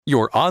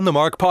Your On the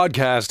Mark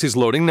podcast is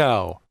loading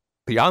now.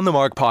 The On the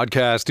Mark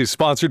podcast is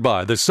sponsored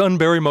by the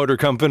Sunbury Motor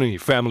Company,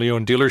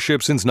 family-owned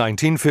dealership since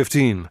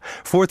 1915,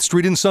 4th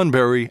Street in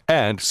Sunbury,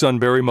 and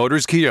Sunbury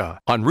Motors Kia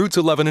on routes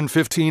 11 and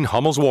 15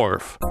 Hummel's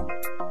Wharf.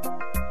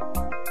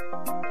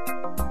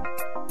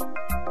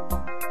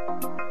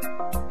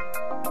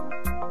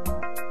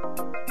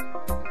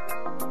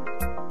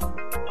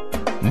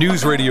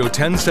 News Radio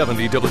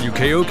 1070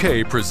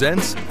 WKOK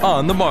presents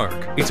On the Mark.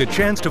 It's a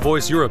chance to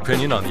voice your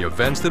opinion on the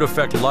events that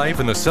affect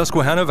life in the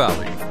Susquehanna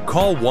Valley.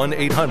 Call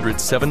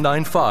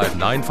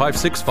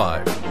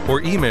 1-800-795-9565 or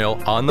email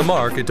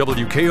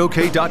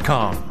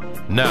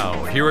onthemark@wkok.com.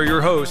 Now, here are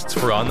your hosts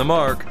for On the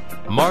Mark,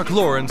 Mark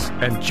Lawrence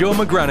and Joe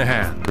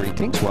McGranahan.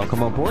 Greetings.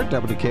 Welcome aboard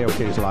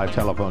WKOK's live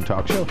telephone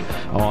talk show.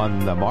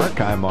 On the Mark,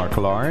 I'm Mark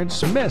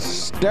Lawrence.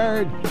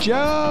 Mr.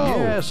 Joe.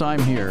 Yes,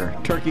 I'm here.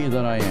 Turkey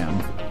that I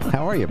am.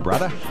 How are you,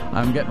 brother?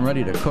 I'm getting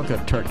ready to cook a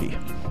turkey.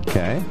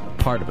 Okay.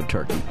 Part of a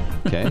turkey.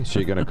 Okay, so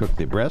you're going to cook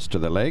the breast or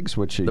the legs?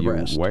 Which are the you,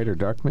 breast. White or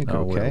dark meat?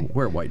 Oh, okay.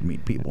 We're white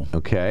meat people.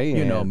 Okay.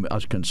 You know,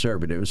 us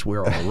conservatives,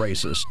 we're all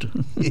racist.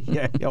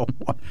 Yeah, we don't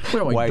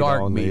want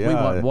dark only, meat. We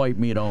want white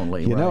meat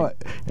only. You know,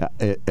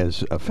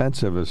 as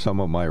offensive as some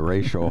of my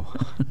racial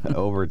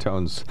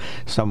overtones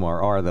some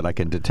are that I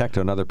can detect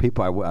on other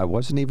people, I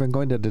wasn't even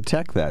going to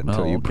detect that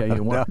until you brought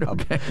you weren't. it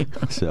up. Okay.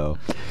 So,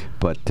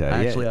 but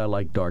actually, I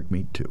like dark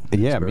meat too.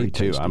 Yeah, me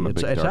too. Tasty. I'm a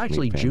big dark It's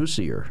actually meat fan.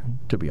 juicier,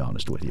 to be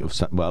honest with you.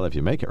 Well, if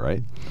you make it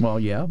right.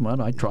 Well, yeah,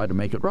 but I try to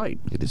make it right.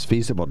 It is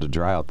feasible to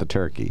dry out the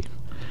turkey.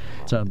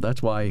 So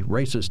that's why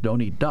racists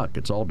don't eat duck.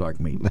 It's all dark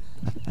meat.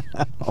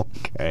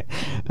 Okay.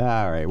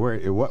 All right.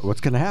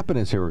 What's going to happen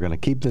is we're going to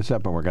keep this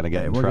up and we're going to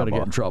get in trouble. We're going to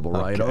get in trouble,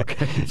 right?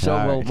 Okay.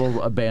 So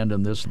we'll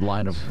abandon this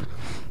line of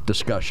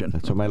discussion.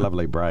 That's what my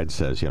lovely bride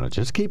says.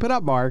 Just keep it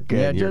up, Mark,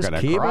 and you're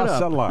going to cross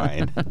the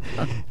line.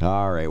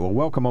 All right. Well,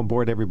 welcome on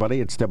board,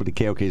 everybody. It's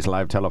WKOK's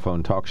live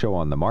telephone talk show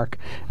On the Mark.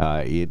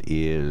 It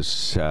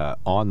is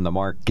On the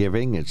Mark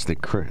Giving. It's the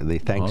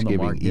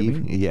Thanksgiving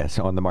Eve. Yes,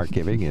 On the Mark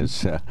Giving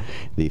is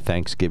the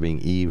Thanksgiving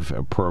Eve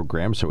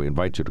program. So we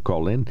invite you to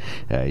call in.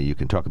 You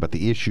can talk about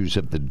the issues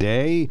of the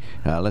day.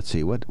 Let's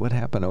see what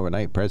happened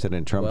overnight.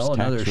 President Trump's tax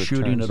another returns.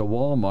 Shooting at a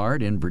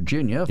Walmart in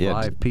Virginia.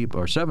 7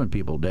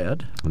 people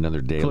dead. Another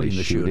daily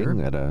shooting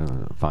shooter. at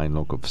a fine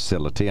local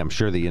facility. I'm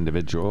sure the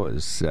individual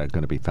is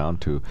going to be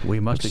found to. We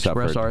must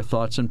express our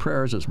thoughts and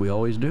prayers as we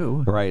always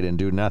do. Right, and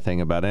do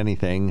nothing about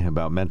anything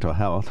about mental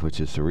health, which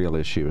is the real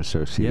issue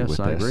associated with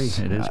this. Yes, I agree.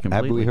 It is completely.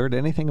 Have we heard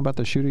anything about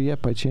the shooter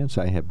yet, by chance?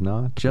 I have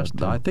not.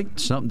 I think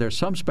there's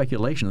some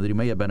speculation that he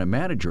may have been a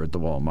manager at the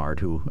Walmart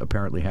who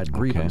apparently had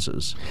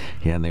grievances.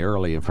 Okay. Yeah, and the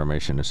early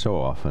information is so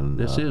often.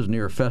 This is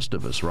near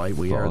Festivus, right?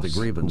 We air the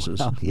grievances.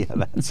 Well, yeah,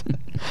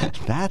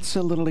 that's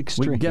a little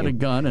extreme. We get a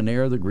gun and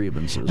air the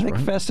grievances. I think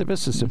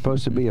Festivus is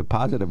supposed to be a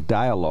positive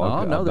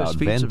dialogue about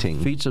venting.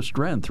 Feats of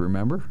strength,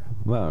 remember?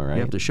 Well, right.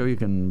 You have to show you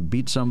can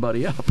beat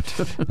somebody up.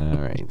 All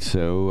right.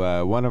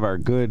 So one of our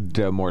good,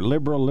 more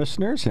liberal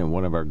listeners and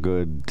one of our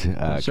good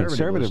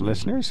conservative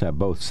listeners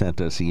both sent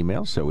us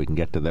emails, so we can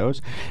get to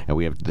those. And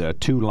we have the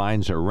two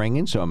lines are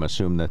ringing, so I'm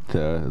assuming that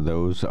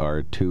those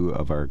are two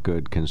of our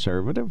good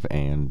conservative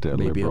and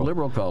maybe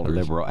liberal callers.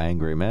 Liberal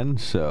angry men.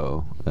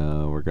 So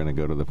we're going to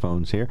go to the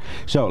phones here.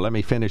 So let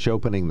me finish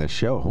opening the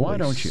show. Why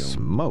don't you?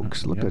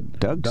 Smokes. Look at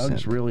Doug.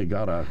 Doug's really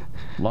got a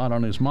lot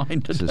on his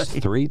mind today. This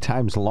is 3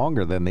 times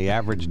longer than the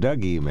average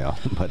Doug email.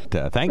 But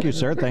thank you,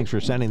 sir. Thanks for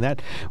sending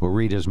that. We'll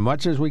read as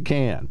much as we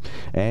can.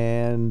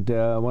 And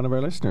one of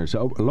our listeners,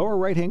 lower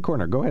right-hand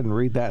corner, go ahead and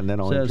read that, and then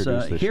I'll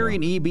introduce the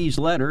hearing show. EB's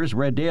letters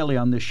read daily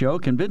on this show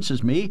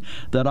convinces me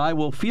that I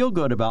will feel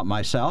good about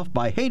myself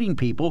by hating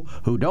people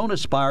who don't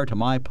aspire to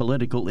my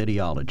political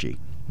ideology.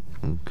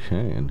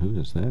 Okay, and who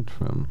is that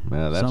from?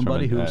 That's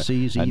somebody from who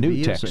sees EB a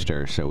new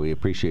texter, so we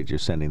appreciate you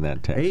sending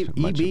that text.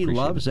 EB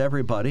loves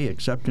everybody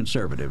except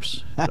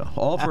conservatives.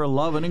 All for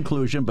love and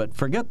inclusion, but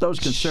forget those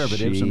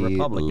conservatives and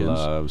Republicans.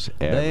 Loves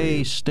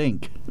they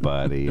stink.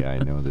 Buddy, I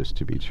know this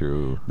to be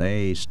true.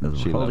 She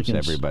loves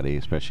everybody,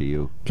 especially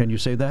you. Can you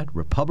say that?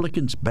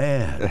 Republicans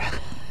bad.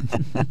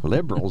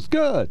 Liberals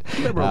good.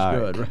 Liberals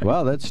good. Right.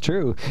 Well, that's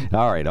true.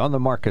 All right, On the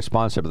Mark is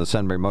sponsored by the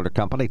Sunbury Motor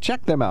Company.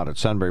 Check them out at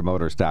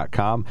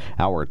sunburymotors.com.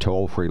 Our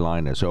toll-free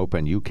line is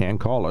open. You can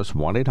call us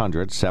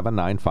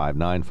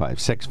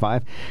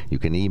 1-800-795-9565. You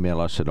can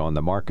email us at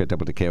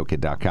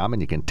onthemark@wkok.com,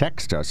 and you can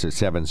text us at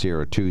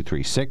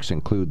 70236.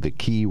 Include the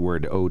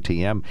keyword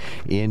OTM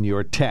in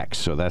your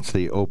text. So that's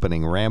the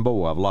opening ramble.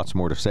 We'll have lots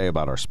more to say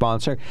about our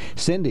sponsor.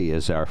 Cindy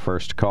is our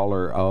first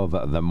caller of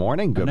the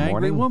morning. Good morning. An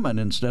angry woman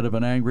instead of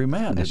an angry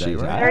man today,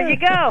 right? There you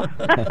go.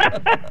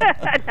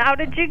 How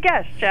did you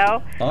guess,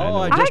 Joe?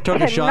 I just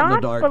took a shot in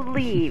the dark. I cannot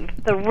believe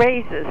the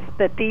raises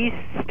that these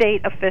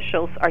state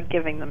officials are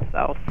giving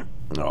themselves.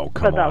 Oh,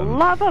 come on. For the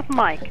love of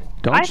Mike.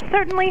 I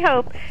certainly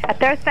hope at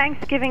their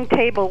Thanksgiving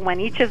table,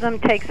 when each of them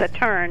takes a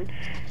turn,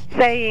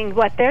 saying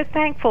what they're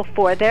thankful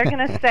for, they're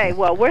going to say,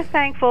 well, we're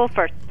thankful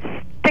for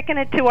sticking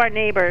it to our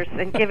neighbors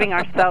and giving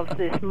ourselves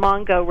these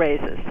Mongo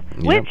raises,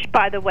 which,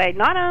 by the way,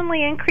 not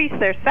only increase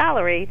their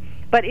salary,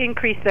 but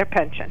increase their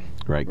pension.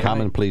 Right.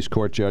 Common police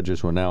court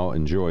judges will now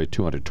enjoy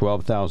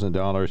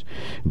 $212,000.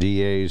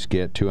 DAs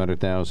get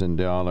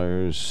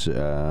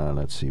 $200,000.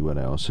 Let's see what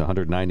else.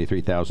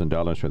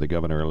 $193,000 for the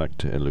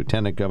governor-elect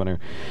lieutenant governor.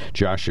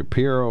 Josh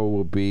Shapiro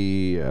will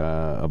be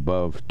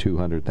above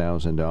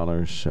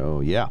 $200,000.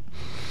 So, yeah.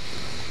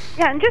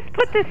 Yeah, and just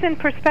put this in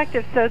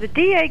perspective. So the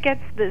DA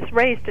gets this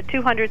raised to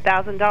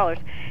 $200,000.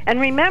 And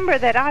remember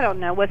that, I don't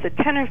know, was it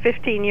 10 or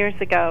 15 years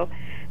ago,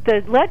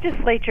 the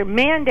legislature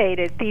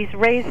mandated these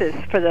raises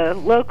for the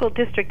local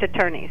district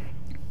attorneys.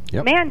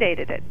 Yep.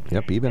 Mandated it.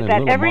 Yep, even in that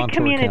little every Montour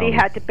community County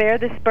had to bear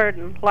this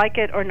burden, like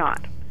it or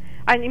not.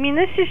 I mean,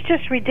 this is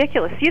just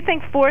ridiculous. You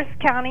think Forest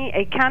County,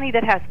 a county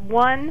that has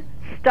one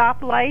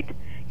stoplight,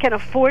 can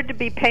afford to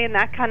be paying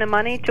that kind of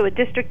money to a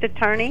district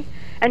attorney?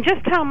 And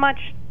just how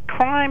much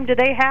crime do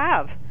they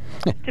have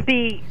to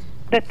be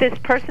that this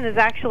person is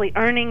actually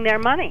earning their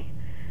money?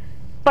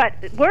 But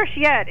worse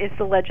yet is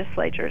the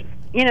legislatures.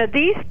 You know,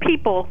 these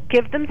people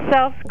give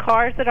themselves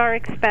cars at our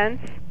expense,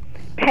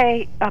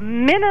 pay a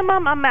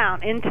minimum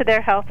amount into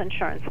their health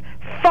insurance,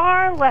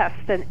 far less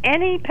than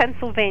any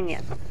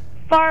Pennsylvanian,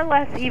 far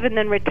less even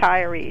than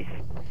retirees.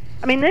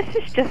 I mean, this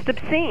is just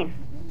obscene.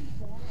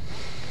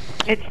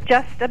 It's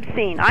just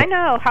obscene. I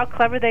know how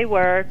clever they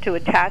were to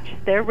attach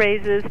their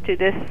raises to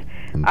this,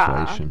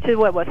 to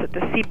what was it, the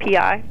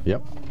CPI?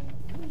 Yep.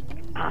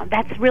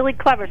 That's really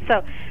clever.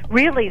 So,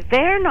 really,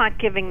 they're not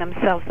giving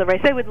themselves the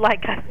raise. They would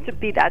like us to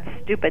be that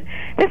stupid.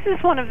 This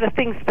is one of the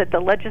things that the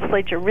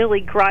legislature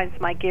really grinds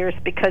my gears,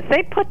 because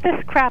they put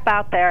this crap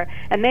out there,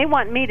 and they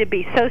want me to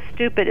be so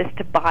stupid as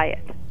to buy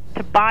it,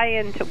 to buy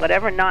into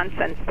whatever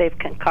nonsense they've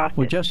concocted.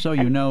 Well, just so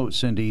you know,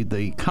 Cindy,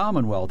 the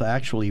Commonwealth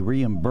actually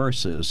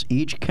reimburses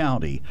each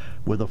county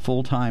with a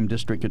full-time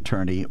district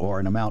attorney or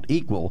an amount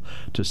equal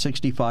to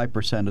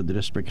 65% of the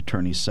district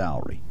attorney's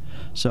salary.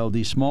 So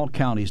these small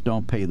counties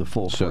don't pay the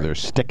full. So they're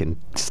sticking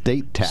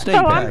state taxes.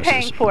 So I'm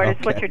paying for it,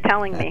 is what you're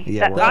telling me.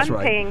 Yeah, that that's I'm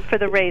right. paying for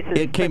the raises.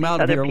 It came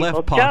out of your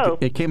left pocket.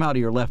 It came out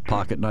of your left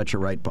pocket, not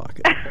your right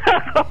pocket.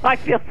 I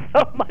feel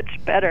so much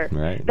better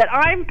that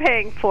I'm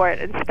paying for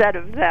it instead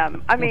of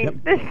them. I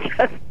mean, this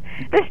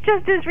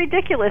just is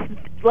ridiculous.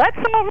 Let's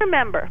all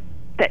remember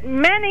that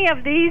many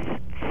of these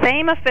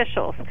same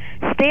officials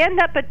stand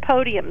up at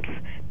podiums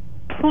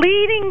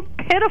pleading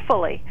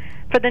pitifully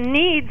for the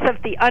needs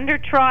of the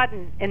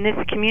undertrodden in this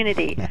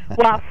community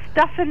while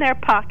stuffing their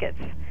pockets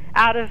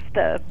out of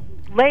the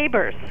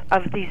labors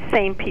of these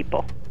same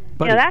people.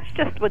 But you know, that's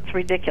just what's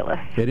ridiculous.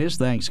 It is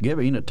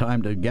Thanksgiving, a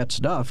time to get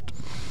stuffed.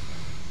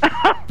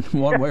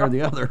 One way or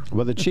the other.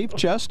 Well, the Chief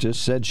Justice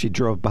said she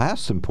drove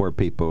past some poor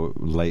people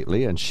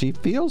lately, and she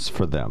feels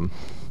for them.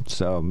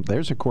 So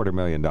there's a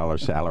 $250,000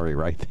 salary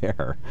right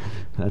there.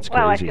 That's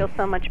crazy. Well, I feel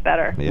so much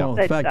better. Yeah. Well,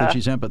 the fact that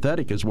she's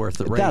empathetic is worth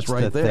the raise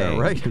right there,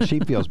 right? She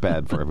feels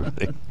bad for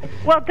everybody.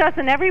 Well,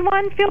 doesn't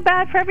everyone feel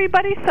bad for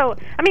everybody? So,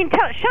 I mean,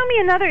 show me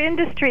another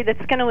industry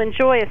that's going to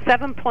enjoy a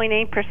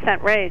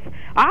 7.8% raise.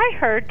 I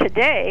heard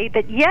today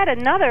that yet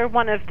another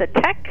one of the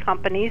tech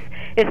companies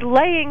is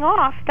laying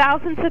off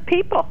thousands of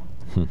people.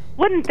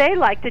 Wouldn't they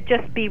like to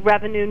just be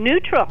revenue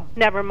neutral,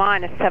 never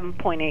mind a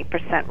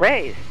 7.8%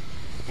 raise?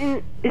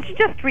 And it's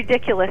just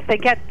ridiculous.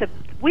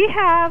 We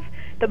have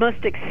the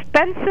most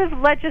expensive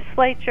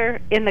legislature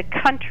in the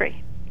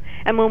country.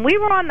 And when we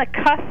were on the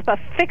cusp of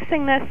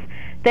fixing this,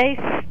 they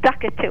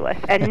stuck it to us.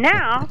 And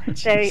now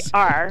they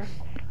are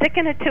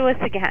sticking it to us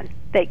again.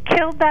 They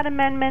killed that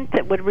amendment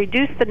that would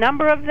reduce the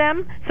number of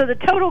them, so the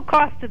total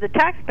cost to the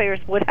taxpayers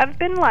would have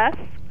been less.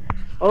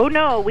 Oh,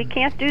 no, we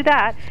can't do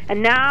that.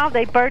 And now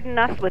they burden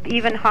us with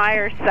even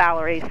higher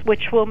salaries,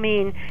 which will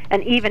mean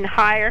an even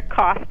higher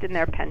cost in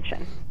their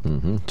pension.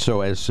 Mm-hmm.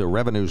 So as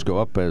revenues go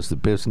up, as the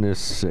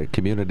business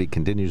community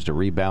continues to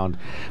rebound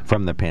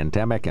from the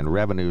pandemic and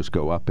revenues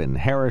go up in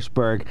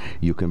Harrisburg,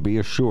 you can be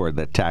assured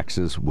that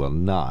taxes will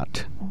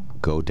not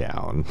go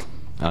down.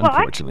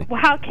 Unfortunately.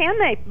 Well, how can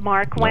they,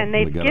 Mark, when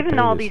they've given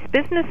all these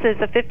businesses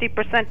a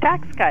 50%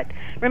 tax cut?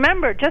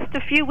 Remember, just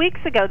a few weeks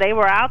ago, they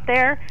were out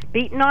there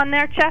beating on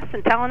their chests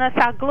and telling us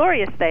how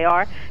glorious they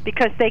are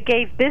because they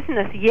gave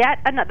business yet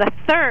another,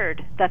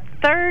 the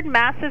third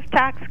massive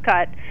tax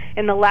cut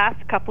in the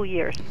last couple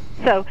years.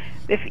 So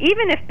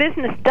even if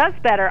business does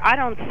better, I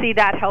don't see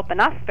that helping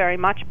us very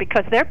much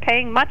because they're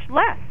paying much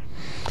less.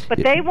 But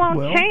they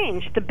won't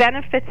change the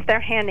benefits they're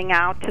handing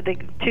out to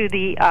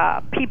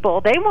the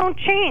people. They won't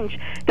change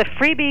the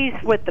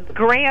freebies with the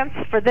grants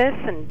for this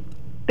and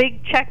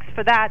big checks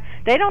for that.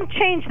 They don't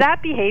change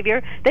that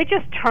behavior. They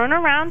just turn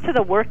around to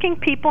the working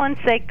people and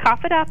say,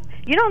 cough it up.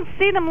 You don't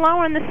see them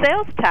lowering the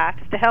sales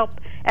tax to help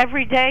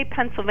everyday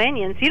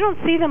Pennsylvanians. You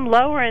don't see them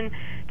lowering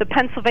the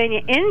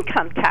Pennsylvania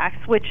income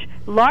tax, which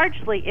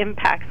largely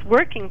impacts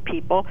working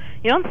people.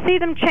 You don't see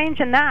them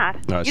changing that.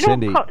 You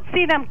don't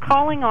see them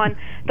calling on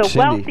the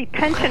wealthy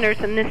pensioners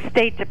in this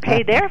state to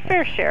pay their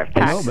fair share of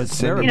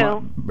taxes.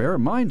 No, but bear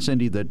in mind,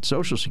 Cindy, that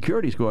Social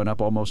Security is going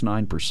up almost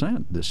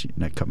 9% this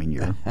coming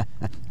year.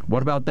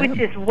 What about that?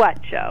 Which is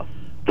what, Joe?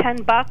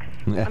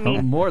 $10. I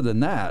mean, more than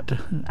that.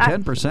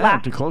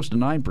 10% to close to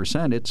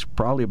 9%. It's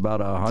probably about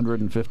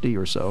 150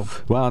 or so.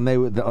 Well, and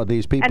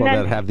these people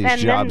that have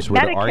these jobs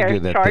would argue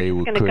that they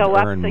could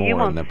earn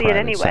more in the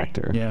private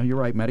sector. Yeah, you're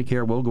right.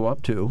 Medicare will go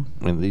up too.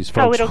 And these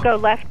folks, so it'll go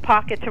left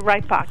pocket to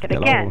right pocket.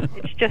 Hello. Again,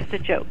 it's just a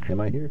joke. Am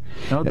I here?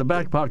 No, the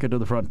back pocket to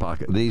the front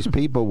pocket. These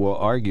people will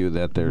argue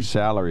that their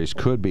salaries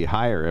could be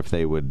higher if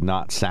they would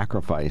not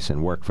sacrifice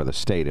and work for the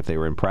state. If they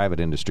were in private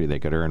industry, they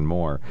could earn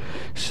more.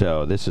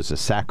 So this is a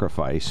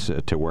sacrifice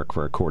to work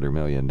for a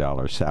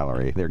 $250,000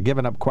 salary. They're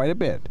giving up quite a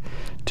bit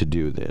to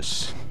do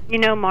this. You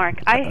know, Mark,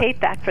 I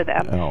hate that for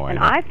them.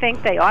 I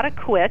think they ought to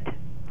quit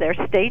their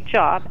state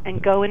job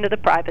and go into the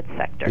private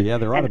sector. Yeah,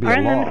 there ought to be a law.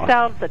 And earn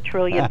themselves $1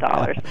 trillion.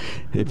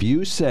 If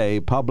you say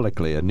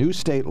publicly, a new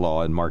state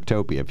law in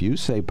Marktopia, if you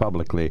say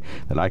publicly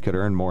that I could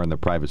earn more in the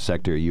private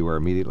sector, you are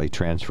immediately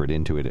transferred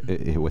into it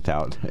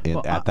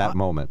at that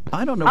moment.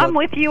 I don't know. I'm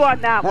with you on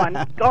that one.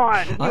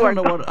 Gone. I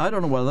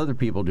don't know what other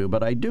people do,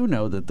 but I do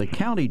know that the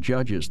county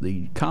judges,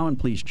 the common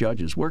pleas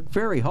judges, work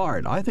very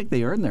hard. I think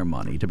they earn their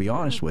money, to be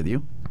honest with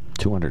you.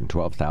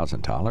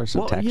 $212,000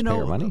 of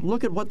taxpayer money?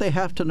 Look at what they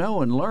have to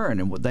know and learn,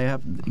 and what they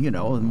have,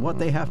 and what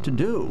they have to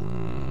do.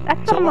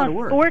 That's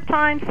almost 4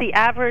 times the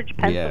average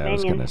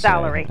Pennsylvanian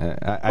salary.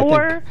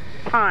 4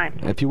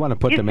 times. If you want to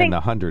put them in the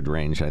 100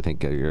 range, I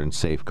think you're in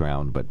safe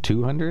ground. But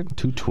 200,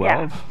 212.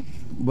 Yeah.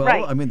 Well,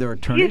 right. I mean, they're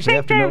attorneys. They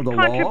have to know the law.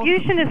 You think their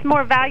contribution is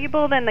more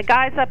valuable than the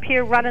guys up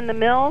here running the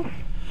mills?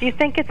 Do you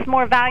think it's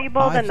more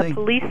valuable than the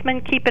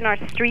policemen keeping our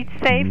streets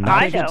safe?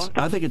 I don't.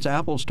 I think it's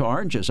apples to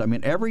oranges. I mean,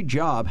 every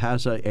job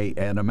has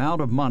an amount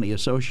of money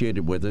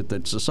associated with it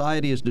that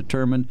society has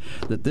determined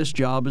that this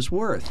job is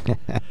worth.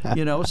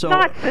 So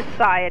not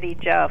society,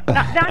 Joe.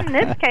 Not in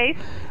this case.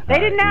 They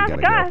didn't ask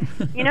us.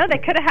 They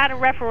could have had a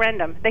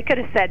referendum. They could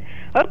have said,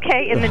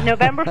 okay, in the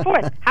November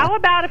 4th, how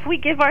about if we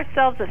give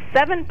ourselves a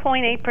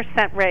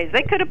 7.8% raise?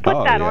 They could have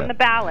put that on the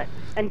ballot.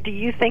 And do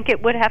you think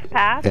it would have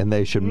passed? And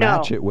they should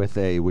match it with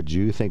would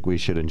you think we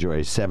should enjoy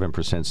a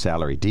 7%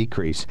 salary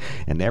decrease?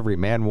 And every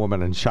man,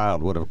 woman, and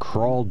child would have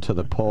crawled to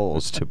the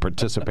polls to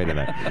participate in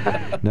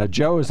that. Now,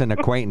 Joe is an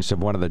acquaintance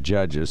of one of the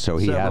judges, so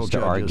he has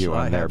to argue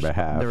on their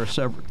behalf. There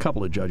are a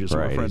couple of judges who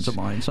are friends of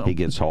mine. So. He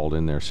gets hauled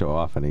in there so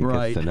often, he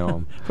gets to know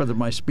him. For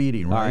my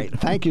speeding, right? All right.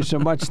 Thank you so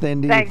much,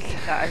 Cindy. Thanks,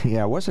 guys.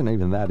 Yeah, I wasn't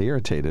even that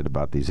irritated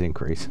about these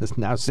increases.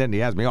 Now Cindy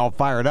has me all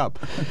fired up.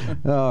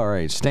 All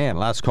right, Stan,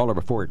 last caller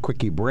before a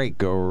quickie break.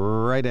 Go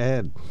right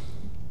ahead.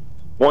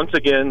 Once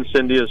again,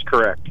 Cindy is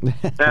correct.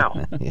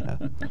 Now,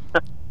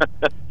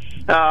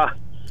 I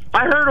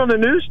heard on the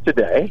news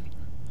today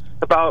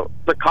about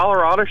the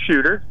Colorado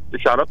shooter who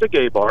shot up the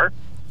gay bar,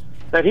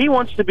 that he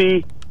wants to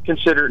be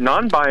considered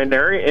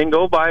non-binary and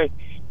go by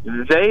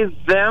they,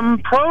 them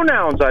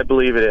pronouns, I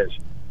believe it is.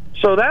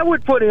 So that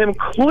would put him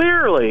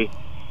clearly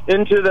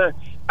into the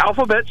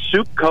Alphabet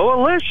Soup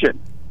Coalition.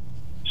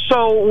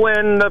 So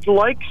when the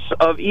likes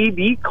of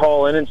EB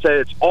call in and say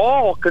it's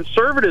all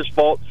conservatives'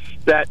 fault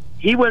that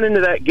he went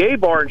into that gay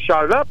bar and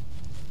shot it up,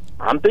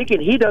 I'm thinking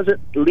he doesn't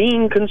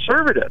lean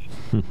conservative.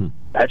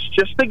 That's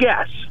just a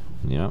guess.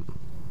 Yeah,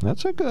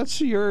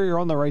 you're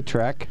on the right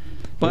track.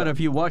 But if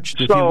you watch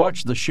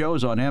the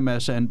shows on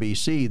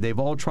MSNBC, they've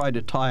all tried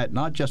to tie it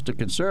not just to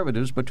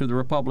conservatives but to the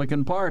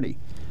Republican Party.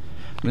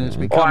 I mean, it's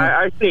become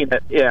I've seen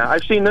it. Yeah,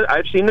 I've seen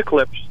the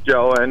clips,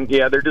 Joe, and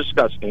yeah, they're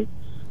disgusting.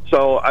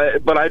 So,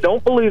 but I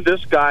don't believe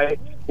this guy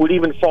would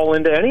even fall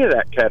into any of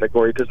that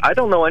category, because I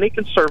don't know any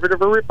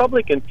conservative or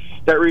Republican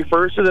that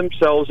refers to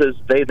themselves as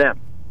they, them.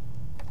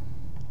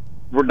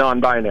 We're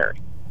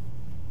non-binary.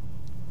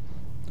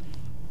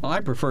 I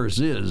prefer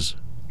Ziz.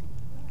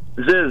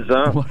 Ziz,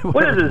 huh?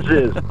 What is a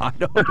Ziz? I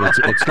don't know.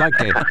 It's like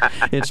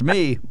it's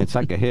me. It's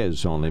like a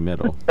his, only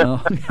middle.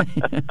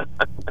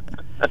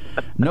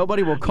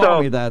 Nobody will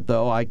call me that,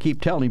 though. I keep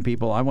telling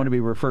people I want to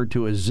be referred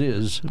to as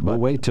Ziz. But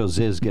wait till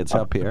Ziz gets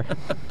up here.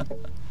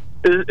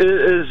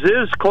 Is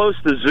Ziz close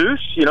to Zeus?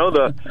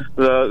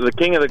 The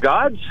king of the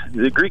gods,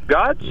 the Greek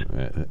gods.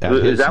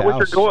 Is that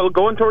what you're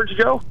going towards,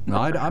 Joe? No,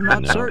 I'm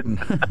not certain.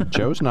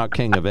 Joe's not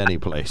king of any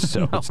place,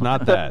 so it's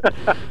not that.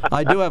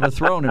 I do have a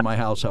throne in my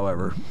house,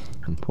 however.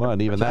 Well,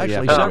 and even that,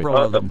 actually, several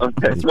of them.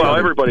 Okay. Well,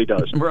 everybody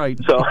does, right?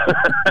 But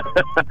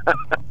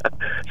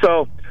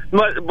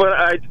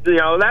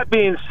that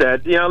being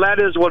said, that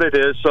is what it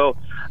is. So,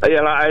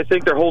 I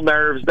think their whole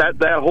narratives,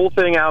 that whole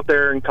thing out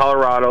there in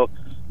Colorado,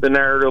 the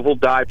narrative will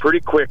die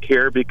pretty quick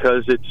here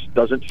because it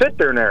doesn't fit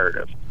their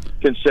narrative,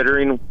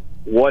 considering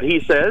what he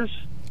says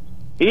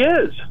he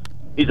is.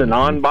 He's a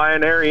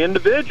non-binary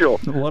individual.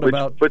 What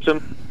about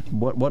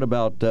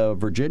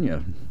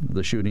Virginia,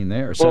 the shooting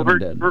there? Well,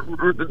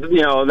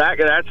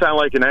 that sounded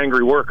like an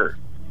angry worker.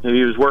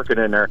 He was working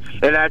in there.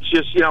 And that's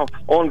just,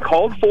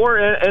 uncalled for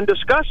and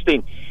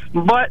disgusting.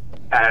 But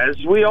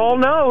as we all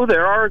know,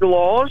 there are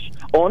laws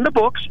on the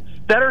books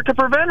that are to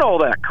prevent all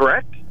that,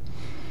 correct?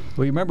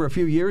 Well, you remember a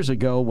few years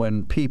ago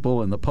when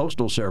people in the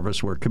Postal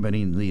Service were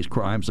committing these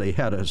crimes, they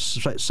had a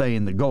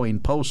saying that going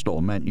postal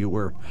meant you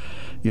were,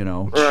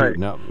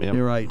 shooting up. Yep.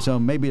 You're right. So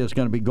maybe it's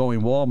going to be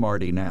going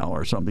Walmarty now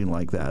or something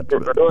like that.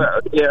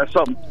 Yeah,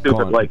 something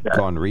stupid like that.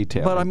 Gone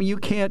retail. But I mean, you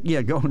can't.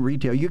 Yeah, going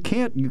retail. You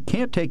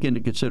can't take into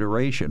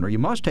consideration, or you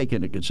must take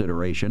into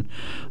consideration,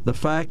 the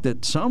fact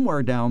that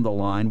somewhere down the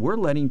line we're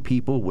letting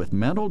people with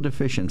mental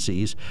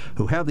deficiencies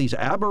who have these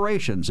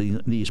aberrations,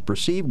 these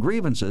perceived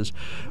grievances,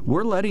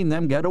 we're letting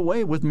them get away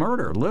with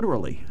murder,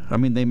 literally. I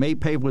mean, they may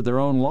pay with their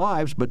own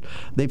lives, but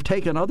they've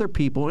taken other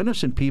people,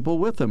 innocent people,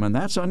 with them, and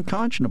that's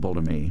unconscionable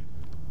to me.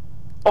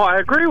 Oh, I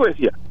agree with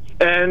you.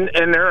 And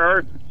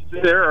there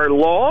are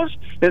laws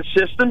and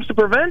systems to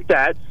prevent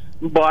that,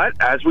 but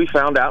as we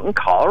found out in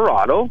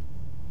Colorado,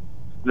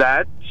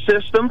 that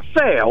system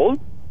failed.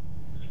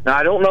 Now,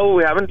 I don't know,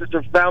 we haven't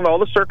found all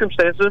the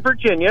circumstances in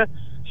Virginia,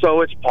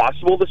 so it's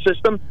possible the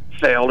system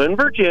failed in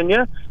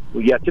Virginia,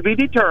 yet to be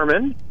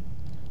determined.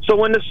 So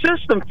when the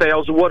system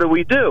fails, what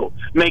do?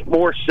 Make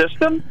more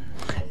system?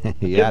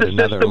 Give the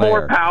system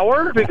more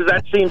power? Because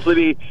that seems to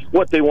be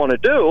what they want to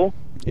do.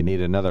 You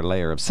need another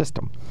layer of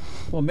system.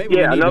 Well,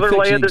 maybe another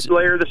layer of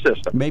the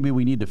system. Maybe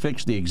we need to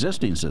fix the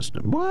existing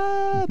system.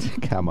 What?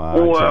 Come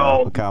on,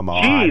 well, Joe. Come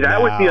on. Gee,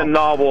 that would be a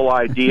novel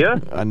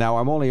idea. Now,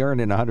 I'm only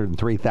earning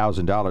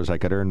 $103,000. I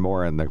could earn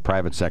more in the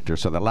private sector,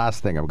 so the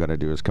last thing I'm going to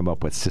do is come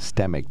up with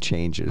systemic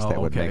changes that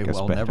would make us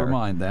better. Never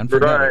mind then.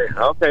 Forget it.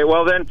 Okay,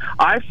 well then,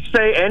 I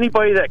say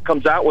anybody that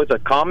comes out with a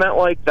comment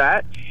like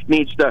that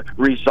needs to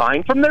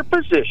resign from their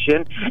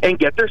position and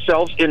get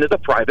themselves into the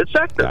private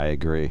sector. I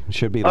agree.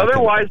 Should be.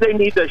 Otherwise, they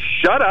need to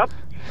shut up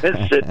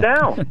and sit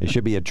down. It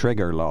should be a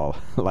trigger law.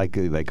 Like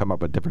they come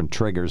up with different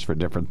triggers for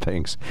different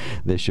things.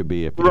 This should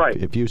be,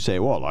 if you say,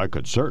 well, I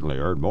could certainly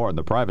earn more in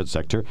the private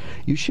sector,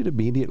 you should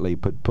immediately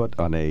put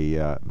on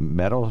a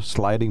metal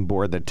sliding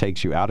board that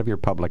takes you out of your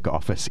public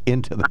office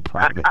into the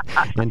private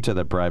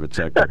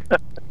sector.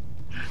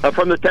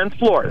 From the 10th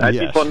floor. That'd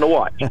be fun to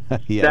watch.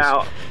 Yes.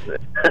 Now,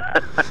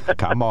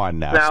 come on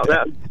now.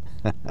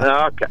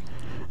 Okay.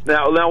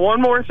 Now, one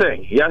more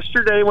thing.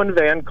 Yesterday, when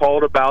Van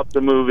called about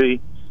the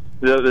movie,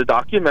 the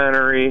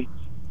documentary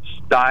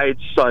died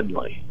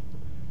suddenly,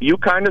 you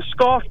kind of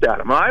scoffed at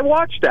him. I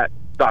watched that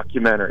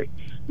documentary.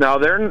 Now,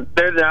 there's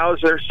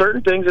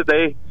certain things that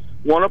they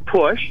want to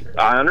push.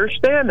 I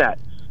understand that,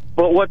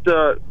 but what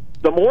the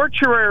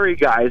mortuary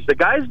guys, the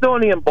guys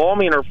doing the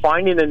embalming, are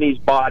finding in these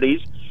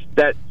bodies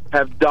that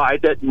have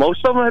died, that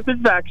most of them have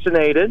been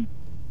vaccinated.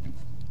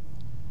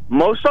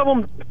 Most of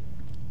them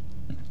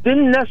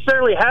didn't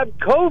necessarily have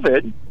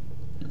COVID,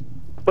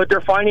 but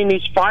they're finding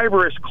these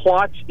fibrous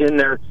clots in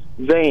their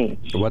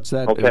veins. What's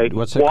that? Okay,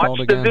 what's it called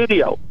again? Watch the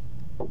video.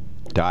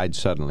 Died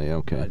suddenly.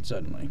 Okay. Died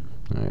suddenly.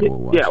 All right,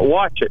 we'll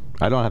watch it.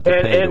 I don't have to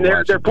pay and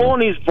they're pulling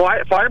these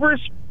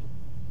fibrous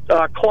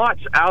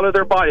clots out of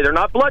their body. They're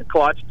not blood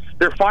clots.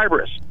 They're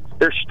fibrous.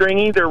 They're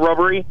stringy. They're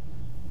rubbery.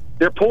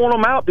 They're pulling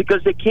them out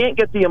because they can't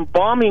get the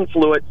embalming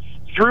fluid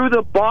through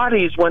the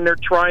bodies when they're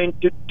trying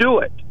to do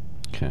it.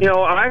 Okay.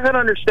 I can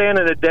understand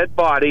in a dead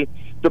body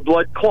the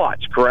blood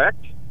clots,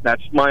 correct?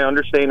 That's my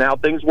understanding how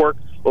things work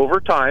over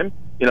time.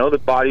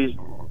 The body's,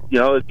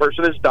 the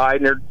person has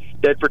died and they're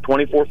dead for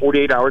 24,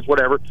 48 hours,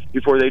 whatever,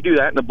 before they do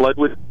that, and the blood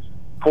would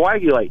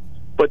coagulate.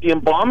 But the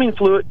embalming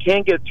fluid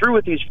can't get through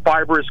with these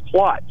fibrous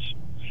clots.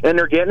 And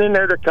they're getting in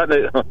there to cut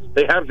it.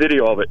 They have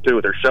video of it,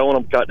 too. They're showing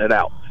them cutting it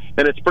out.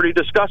 And it's pretty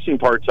disgusting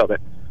parts of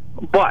it.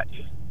 But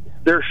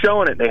they're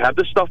showing it. They have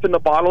the stuff in the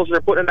bottles and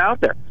they're putting it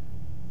out there.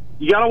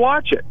 You got to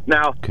watch it.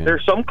 Now,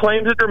 There's some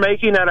claims that they're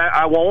making that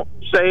I won't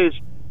say is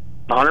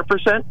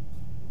 100%,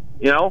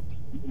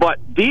 but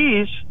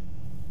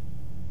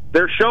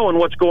they're showing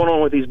what's going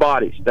on with these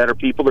bodies that are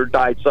people that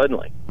died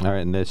suddenly. All right,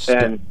 and this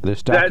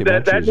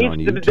documentary is on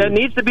YouTube. That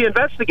needs to be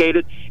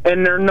investigated,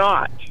 and they're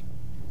not.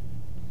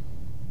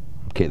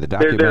 Okay, the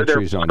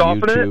documentary is on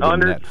YouTube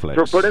and Netflix.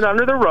 They're putting it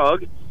under the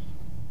rug,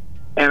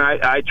 and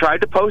I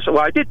tried to post it.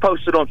 Well, I did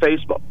post it on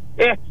Facebook.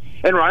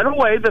 And right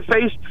away, the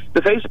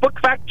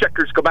Facebook fact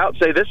checkers come out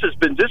and say this has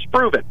been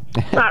disproven.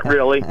 Not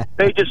really.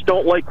 They just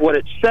don't like what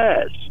it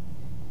says.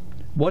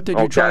 What did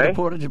you try to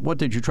put? What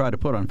did you try to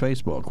put on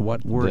Facebook?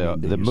 What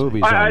word? The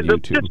movie's on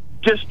YouTube.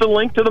 Just the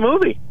link to the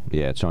movie.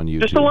 Yeah, it's on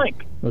YouTube. Just a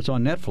link. It's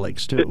on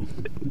Netflix too.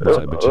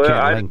 But you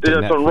can't link to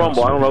Netflix. It's on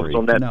Rumble. I don't know if it's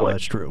on Netflix. No,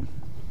 that's true.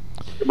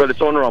 But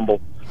it's on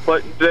Rumble.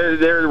 But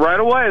they're right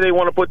away. They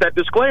want to put that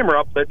disclaimer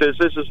up that this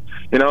is just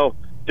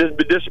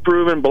been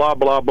disproven. Blah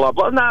blah blah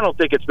blah. No, I don't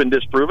think it's been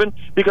disproven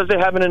because they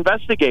haven't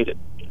investigated.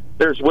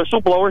 There's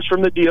whistleblowers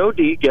from the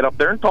DOD get up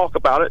there and talk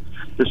about it.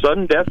 The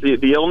sudden death,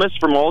 the illness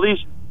from all these,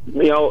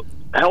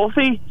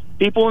 healthy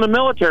people in the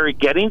military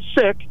getting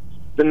sick.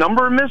 The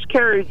number of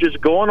miscarriages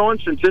going on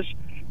since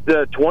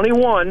the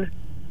 21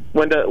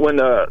 when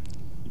the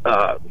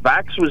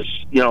vax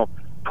was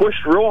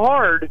pushed real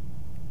hard.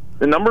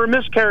 The number of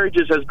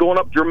miscarriages has gone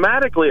up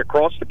dramatically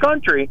across the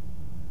country,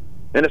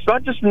 and it's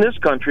not just in this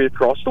country,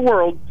 across the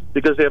world,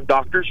 because they have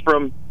doctors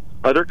from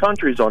other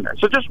countries on there.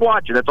 So just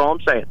watch it. That's all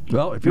I'm saying.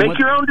 Well, make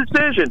your own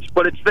decisions,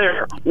 but it's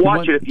there.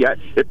 Watch it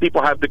if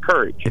people have the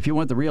courage. If you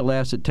want the real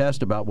acid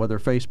test about whether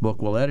Facebook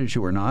will edit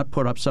you or not,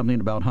 put up something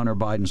about Hunter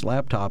Biden's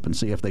laptop and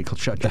see if they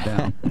shut you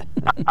down.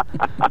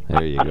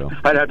 There you go.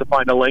 I'd have to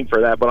find a link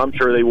for that, but I'm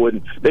sure they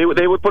wouldn't. They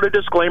would put a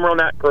disclaimer on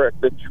that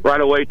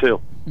right away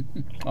too.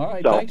 All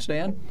right, thanks,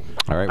 Dan.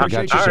 All right, we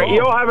got you. All right,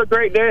 you all have a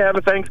great day. Have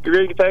a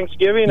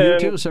Thanksgiving. You and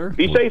too, sir.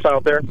 Be safe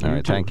out there. All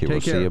right, thank you. We'll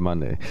see you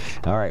Monday.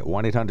 All right,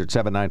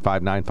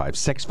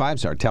 1-800-795-9565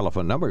 is our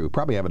telephone number. We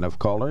probably have enough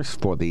callers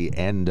for the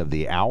end of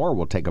the hour.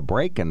 We'll take a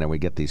break, and then we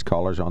get these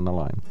callers on the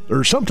line.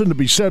 There's something to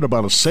be said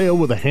about a sale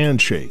with a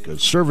handshake. A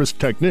service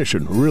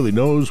technician who really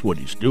knows what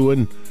he's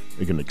doing.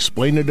 They can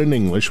explain it in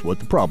English what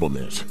the problem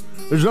is.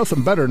 There's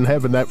nothing better than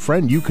having that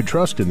friend you could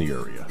trust in the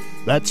area.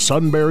 That's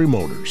Sunbury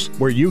Motors,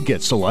 where you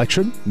get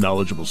selection,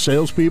 knowledgeable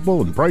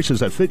salespeople, and prices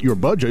that fit your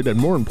budget, and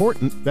more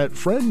important, that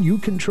friend you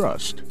can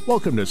trust.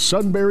 Welcome to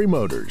Sunbury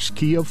Motors,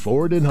 Kia,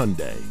 Ford, and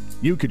Hyundai.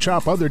 You could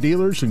shop other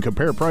dealers and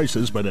compare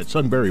prices, but at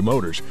Sunbury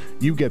Motors,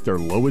 you get their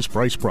lowest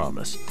price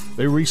promise.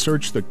 They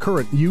research the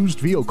current used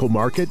vehicle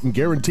market and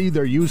guarantee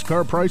their used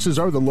car prices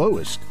are the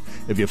lowest.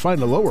 If you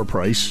find a lower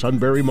price,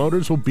 Sunbury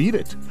Motors will beat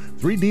it.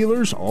 3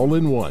 dealers all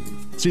in one.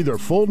 See their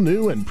full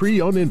new and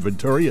pre-owned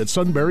inventory at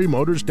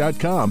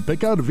sunburymotors.com.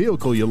 Pick out a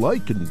vehicle you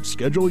like and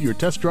schedule your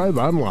test drive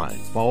online.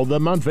 Follow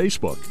them on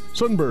Facebook.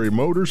 Sunbury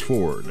Motors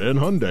Ford and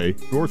Hyundai,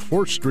 North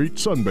 4th Street,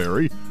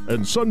 Sunbury,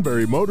 and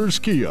Sunbury Motors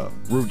Kia,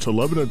 routes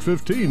 11 and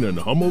 15 in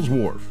Hummel's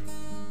Wharf.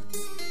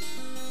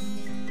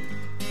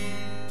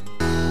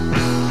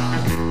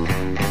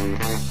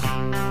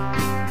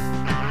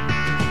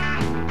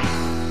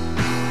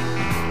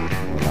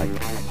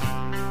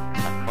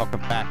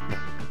 Welcome back.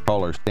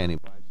 Caller standing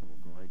by.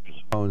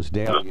 Phones,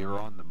 Dale, you're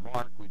on the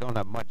mark. We don't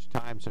have much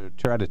time, so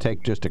try to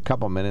take just a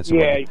couple minutes.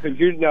 Yeah, because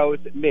you know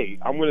it's me.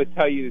 I'm going to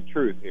tell you the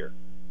truth here.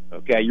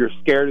 Okay, you're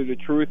scared of the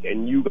truth,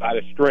 and you got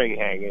a string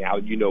hanging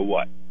out. You know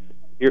what?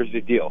 Here's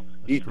the deal.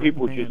 These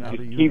people just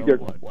keep their.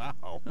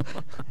 Wow.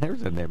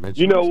 There's an image.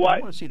 You know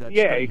what?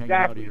 Yeah,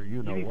 exactly.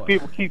 These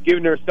people keep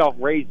giving themselves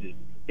raises.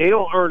 They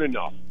don't earn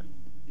enough.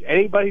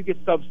 Anybody who gets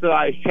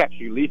subsidized checks,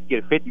 you at least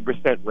get a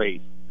 50%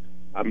 raise.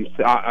 I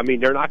mean,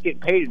 they're not getting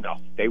paid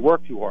enough. They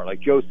work too hard, like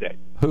Joe said.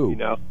 Who? You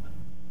know?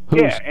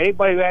 Yeah,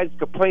 anybody who has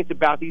complaints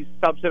about these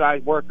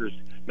subsidized workers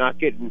not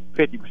getting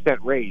 50%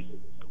 raise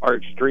are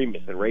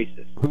extremists and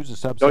racist. Who's the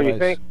subsidized? Don't you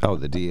think? Oh,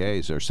 the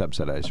DAs are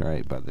subsidized,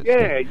 right? By the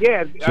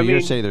yeah. So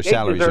you're saying their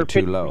salaries are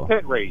too low.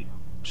 Raise.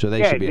 So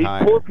they should be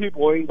higher. Poor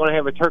people ain't going to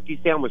have a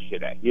turkey sandwich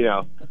today,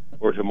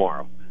 or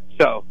tomorrow.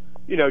 So,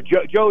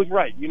 Joe's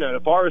right. The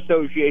Bar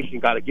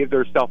Association got to give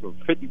themselves a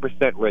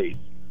 50% raise.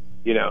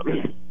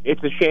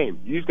 It's a shame.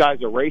 These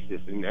guys are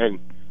racist, and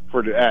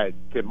for to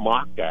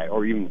mock that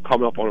or even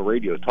come up on the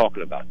radio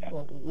talking about that.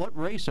 Well, what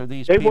race are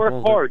these people? They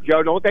work hard,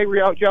 Joe. Don't they,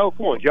 Joe?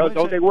 Come on, Joe.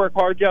 Don't they work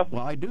hard, Joe?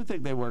 Well, I do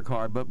think they work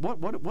hard, but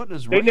what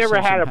is they never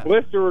had a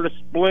blister or a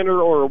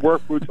splinter or a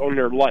work boots on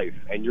their life,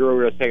 and you're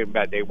over there saying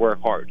about they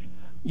work hard.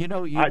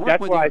 That's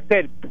why I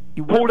said,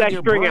 pull that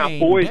string out,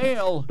 boys.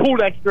 Dale, pull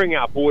that string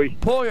out, boys.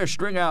 Pull your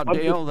string out,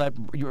 Dale. That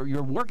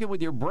you're working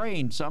with your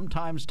brain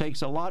sometimes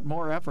takes a lot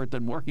more effort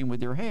than working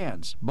with your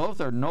hands. Both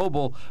are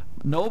noble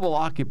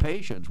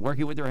occupations.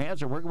 Working with your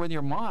hands or working with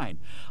your mind.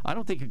 I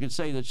don't think you can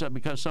say that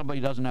because somebody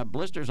doesn't have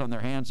blisters on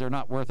their hands, they're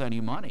not worth any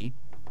money.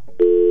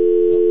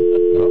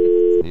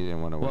 He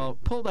didn't want to well,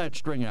 pull that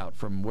string out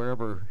from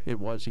wherever it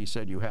was he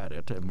said you had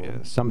it.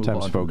 And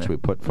sometimes, folks, we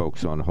put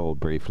folks on hold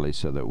briefly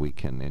so that we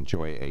can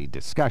enjoy a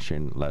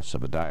discussion, less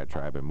of a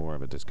diatribe and more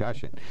of a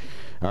discussion.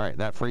 All right,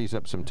 that frees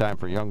up some time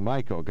for young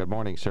Michael. Good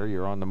morning, sir.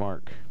 You're on the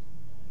mark.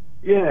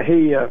 Yeah,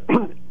 hey,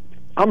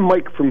 I'm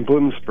Mike from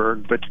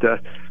Bloomsburg, but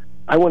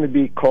I want to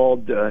be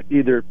called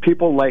either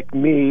people like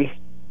me,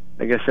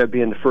 I guess that'd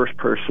be in the first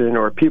person,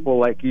 or people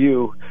like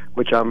you,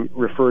 which I'm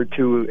referred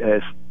to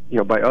as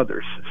by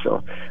others.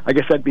 So I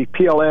guess that'd be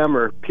PLM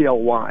or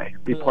PLY,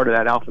 be part of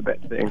that alphabet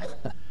thing.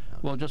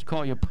 Well, just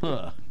call you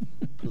Puh.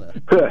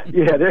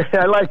 Yeah,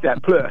 I like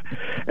that, Puh.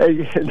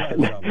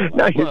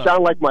 Now you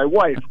sound like my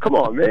wife. Come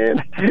on,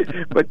 man.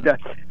 But,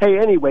 hey,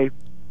 anyway,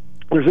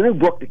 there's a new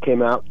book that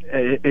came out.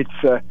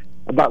 It's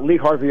about Lee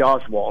Harvey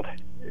Oswald.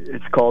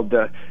 It's called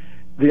The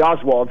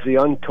Oswalds, The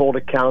Untold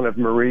Account of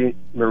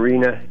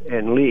Marina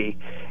and Lee.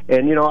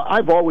 And,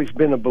 I've always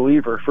been a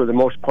believer, for the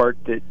most part,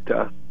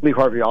 that Lee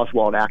Harvey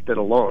Oswald acted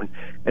alone.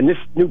 And this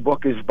new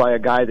book is by a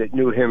guy that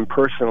knew him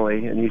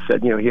personally, and he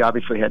said, he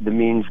obviously had the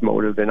means,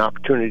 motive, and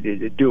opportunity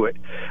to do it.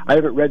 I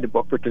haven't read the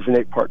book, but there's an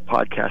 8-part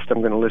podcast I'm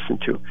going to listen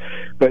to.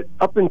 But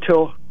up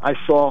until I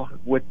saw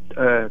what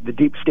the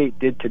deep state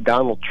did to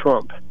Donald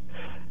Trump,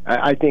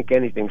 I think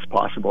anything's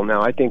possible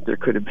now. I think there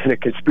could have been a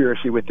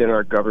conspiracy within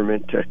our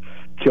government to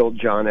kill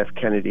John F.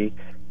 Kennedy,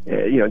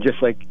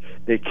 just like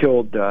they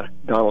killed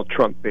Donald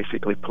Trump,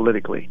 basically,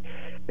 politically.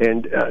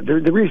 And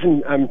the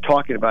reason I'm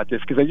talking about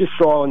this, because I just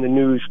saw in the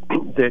news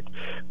that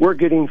we're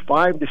getting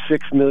 5 to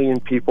 6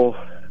 million people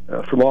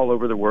from all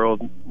over the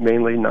world,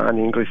 mainly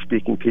non-English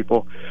speaking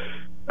people,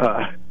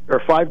 or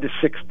 5,000 to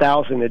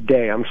 6,000 a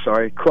day,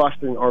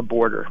 crossing our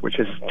border, which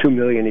is 2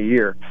 million a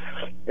year.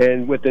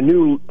 And with the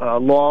new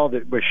law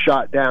that was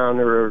shot down,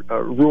 or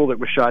a rule that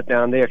was shot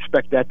down, they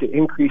expect that to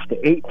increase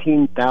to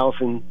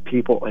 18,000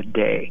 people a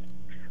day,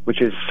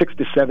 which is 6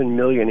 to 7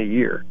 million a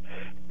year.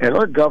 And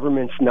our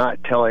government's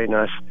not telling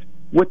us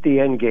what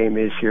the end game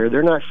is here.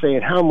 They're not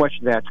saying how much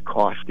that's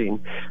costing,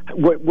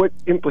 what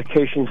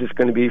implications it's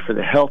going to be for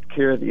the health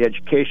care, the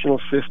educational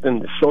system,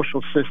 the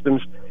social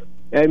systems.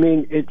 I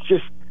mean, it's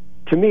just,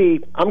 to me,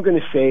 I'm going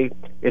to say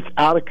it's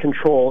out of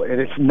control, and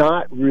it's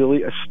not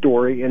really a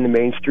story in the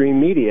mainstream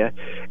media.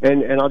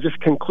 And I'll just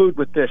conclude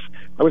with this.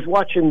 I was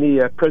watching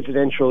the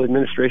presidential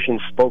administration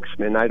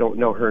spokesman. I don't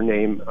know her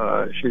name.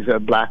 She's a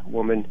black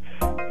woman.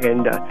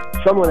 And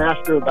someone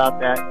asked her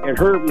about that, and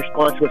her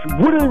response was,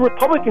 what are the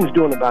Republicans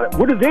doing about it?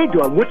 What are they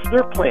doing? What's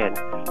their plan?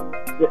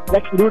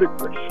 That's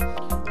ludicrous.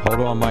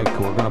 Hold on, Mike.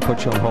 We're going to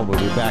put you on hold. We'll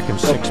be back in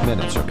 6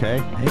 minutes,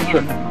 okay?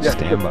 Sure.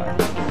 Stand by.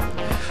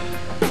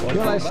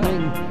 You're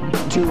listening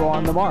to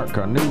On the Mark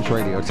on News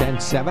Radio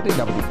 1070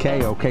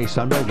 WKOK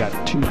Sunbury.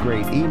 Got 2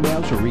 great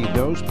emails. We'll read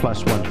those,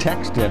 plus 1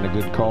 text and a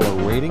good caller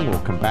rating.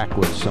 We'll come back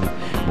with some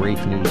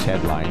brief news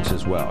headlines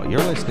as well.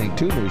 You're listening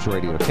to News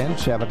Radio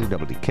 1070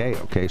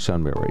 WKOK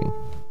Sunbury.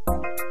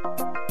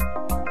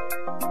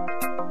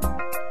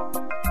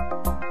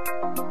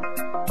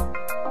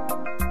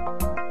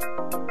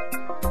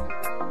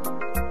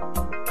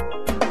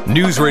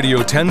 News Radio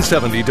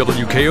 1070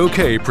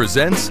 WKOK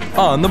presents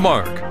On the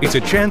Mark. It's a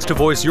chance to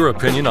voice your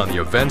opinion on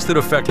the events that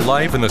affect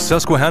life in the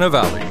Susquehanna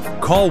Valley.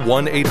 Call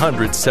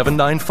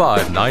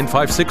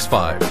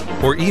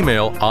 1-800-795-9565 or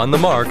email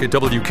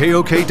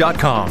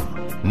onthemark@wkok.com.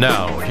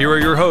 Now, here are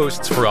your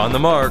hosts for On the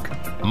Mark,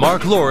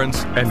 Mark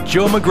Lawrence and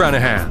Joe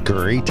McGranahan.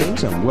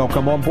 Greetings and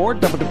welcome on board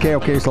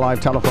WKOK's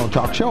live telephone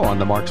talk show On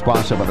the Mark,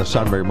 sponsored by the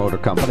Sunbury Motor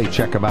Company.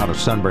 Check them out at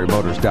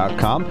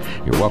sunburymotors.com.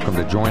 You're welcome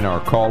to join our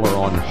caller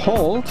on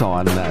hold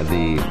on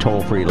the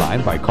toll-free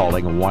line by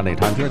calling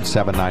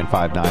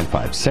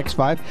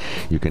 1-800-795-9565.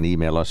 You can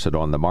email us at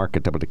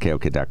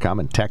onthemark@wkok.com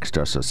and text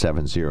us at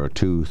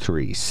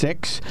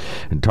 70236.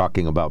 And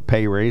talking about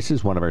pay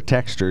raises, one of our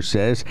texters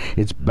says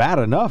it's bad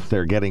enough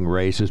they're getting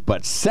raises,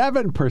 but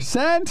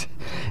 7%?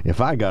 If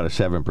I got a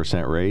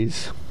 7%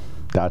 raise, ...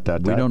 We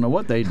don't know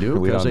what they do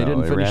because they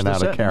didn't finish the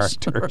sentence. Ran out of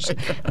characters.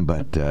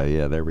 But,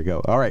 yeah, there we go.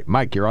 All right,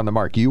 Mike, you're on the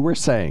mark. You were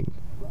saying.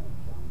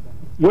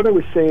 What I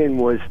was saying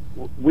was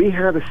we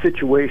have a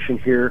situation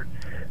here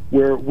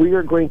where we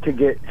are going to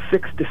get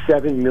 6 to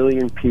 7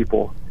 million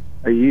people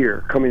a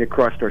year coming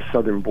across our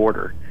southern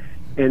border.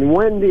 And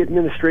when the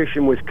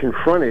administration was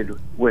confronted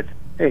with,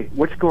 hey,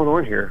 what's going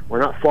on here?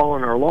 We're not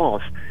following our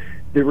laws.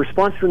 The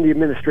response from the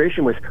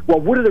administration was,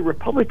 well, what are the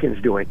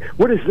Republicans doing?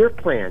 What is their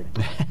plan?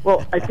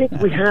 Well, I think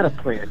we had a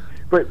plan.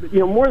 But,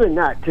 more than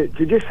that, to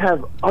just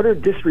have utter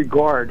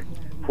disregard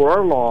for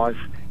our laws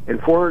and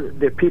for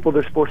the people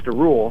they're supposed to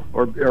rule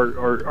or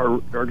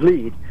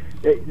lead,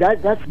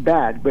 that's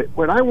bad. But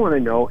what I want to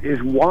know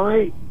is,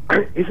 why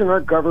isn't our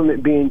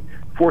government being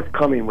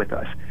forthcoming with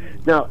us?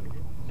 Now,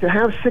 to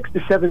have 6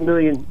 to 7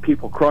 million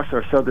people cross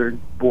our southern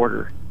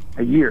border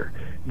a year,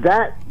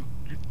 that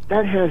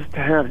has to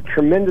have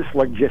tremendous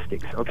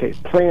logistics,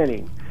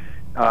 planning,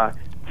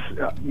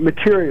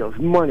 materials,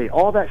 money,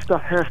 all that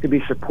stuff has to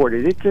be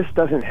supported. It just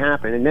doesn't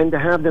happen. And then to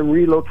have them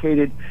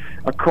relocated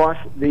across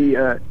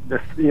the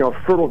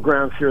fertile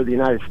grounds here of the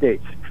United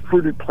States,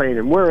 Fruited Plain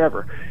and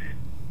wherever,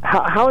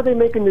 how are they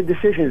making the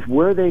decisions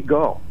where they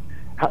go?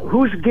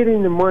 Who's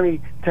getting the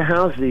money to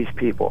house these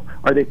people?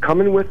 Are they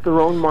coming with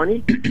their own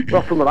money?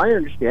 Well, from what I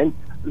understand,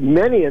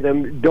 many of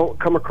them don't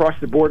come across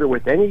the border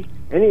with any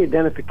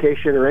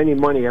identification or any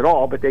money at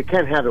all, but they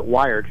can have it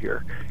wired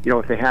here,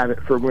 if they have it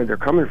for where they're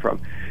coming from.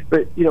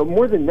 But,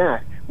 more than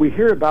that, we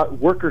hear about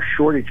worker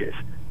shortages.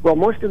 Well,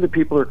 most of the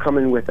people are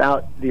coming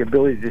without the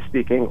ability to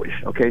speak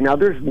English. Now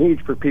there's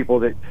needs for people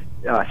that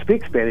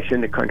speak Spanish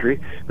in the country,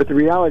 but the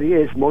reality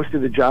is most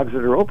of the jobs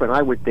that are open,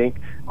 I would think,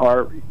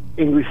 are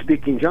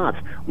English-speaking jobs.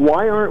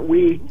 Why aren't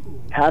we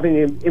having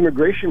an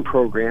immigration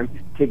program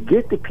to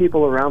get the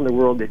people around the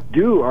world that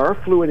are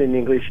fluent in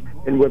English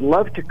and would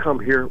love to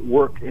come here,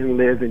 work and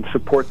live and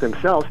support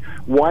themselves?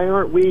 Why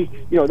aren't we,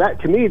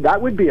 that, to me,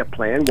 that would be a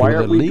plan. Why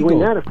aren't we doing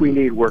that if we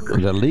need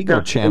workers? The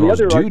legal channels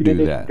do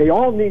that. They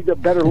all need a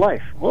better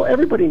life. Well,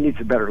 everybody needs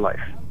a better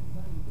life.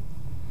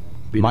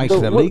 Mike,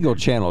 the legal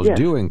channels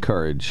do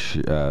encourage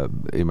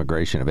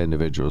immigration of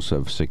individuals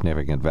of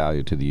significant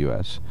value to the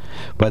U.S.,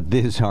 but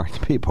these aren't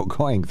people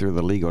going through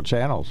the legal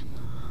channels.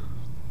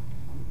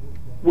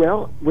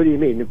 Well, what do you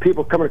mean? The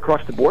people coming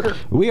across the border?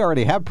 We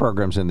already have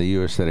programs in the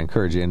U.S. that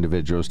encourage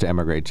individuals to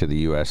emigrate to the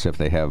U.S. if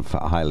they have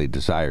highly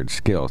desired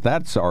skills.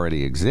 That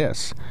already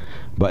exists,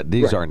 but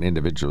these aren't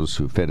individuals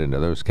who fit into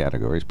those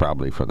categories,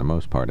 probably for the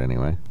most part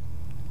anyway.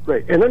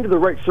 Right, and under the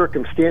right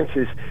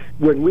circumstances,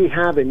 when we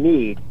have a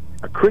need,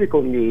 a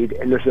critical need,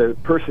 and there's a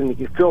person that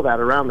can fill that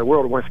around the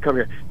world who wants to come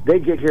here, they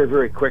get here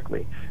very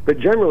quickly. But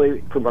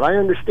generally, from what I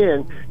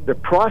understand, the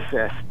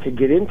process to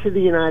get into the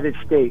United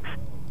States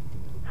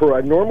for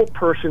a normal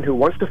person who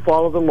wants to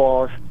follow the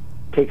laws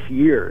takes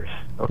years.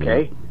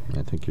 Okay? Yeah,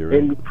 I think you're right.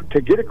 And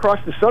to get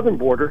across the southern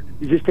border,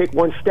 you just take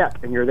one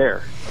step and you're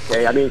there.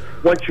 Okay? I mean,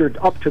 once you're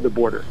up to the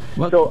border.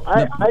 Well, so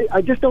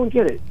I just don't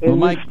get it. And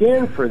we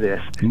stand for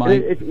this.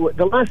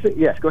 The last thing,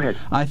 yes, go ahead.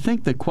 I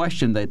think the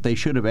question that they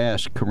should have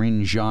asked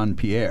Karine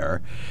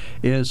Jean-Pierre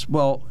is,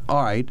 well,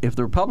 all right, if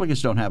the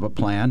Republicans don't have a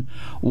plan,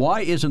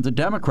 why isn't the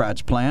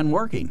Democrats' plan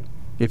working?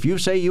 If you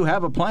say you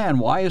have a plan,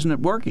 why isn't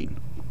it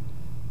working?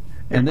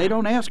 And they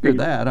don't ask her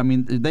that. I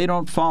mean, they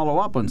don't follow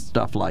up on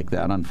stuff like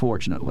that,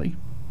 unfortunately.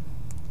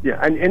 Yeah,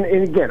 and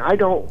again, I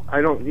don't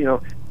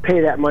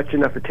pay that much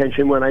enough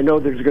attention when I know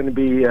there's going to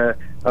be a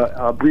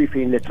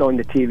briefing that's on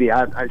the TV.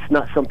 It's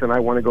not something I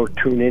want to go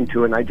tune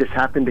into, and I just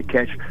happened to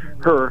catch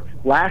her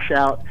lash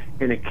out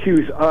and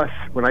accuse us.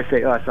 When I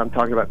say us, I'm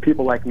talking about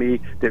people like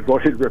me that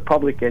voted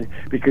Republican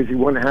because you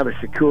want to have a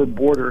secure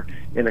border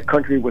in a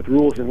country with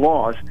rules and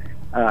laws.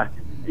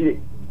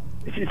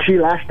 She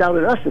lashed out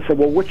at us and said,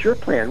 well, what's your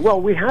plan?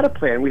 Well, we had a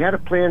plan. We had a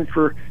plan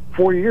for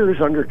 4 years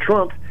under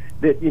Trump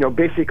that,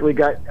 basically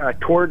got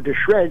torn to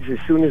shreds as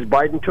soon as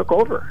Biden took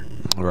over.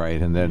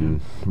 Right, and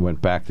then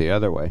went back the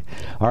other way.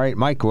 All right,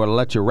 Mike, we'll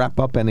let you wrap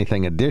up.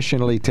 Anything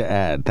additionally to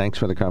add? Thanks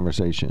for the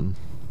conversation.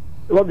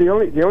 Well, the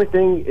only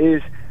thing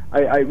is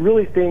I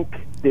really think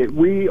that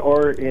we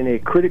are in a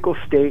critical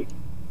state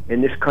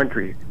in this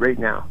country right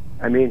now.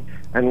 I mean,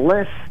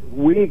 unless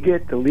we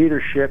get the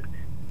leadership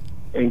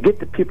and get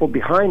the people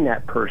behind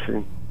that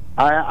person,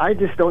 I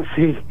just don't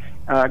see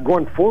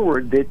going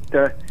forward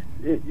that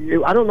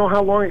I don't know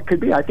how long it could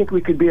be. I think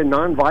we could be a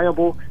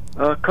non-viable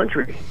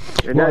country.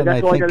 And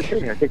that's all I got to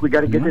say. I think we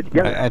got to get it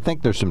together. I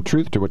think there's some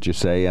truth to what you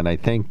say, and I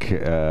think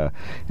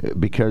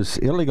because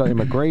illegal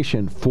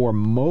immigration for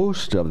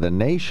most of the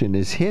nation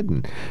is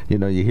hidden.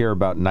 You hear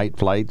about night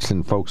flights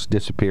and folks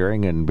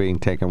disappearing and being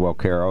taken well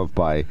care of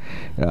by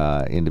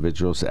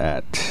individuals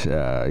at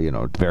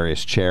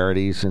various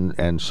charities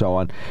and so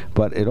on.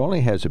 But it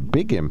only has a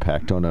big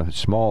impact on a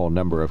small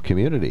number of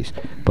communities.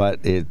 But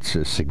it's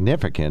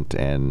significant,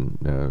 and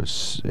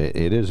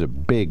it is a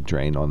big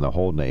drain on the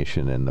whole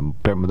nation. And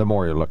the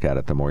more you look at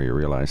it, the more you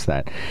realize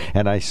that.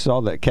 And I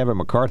saw that Kevin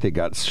McCarthy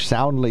got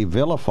soundly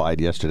vilified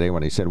yesterday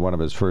when he said one of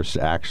his first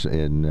acts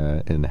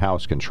in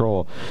House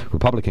control,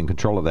 Republican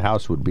control of the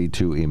House, would be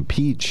to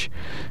impeach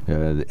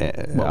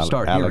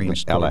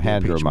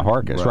Alejandro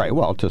Mayorkas. Right.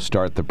 Well, to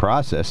start the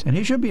process. And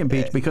he should be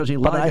impeached because he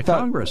lied to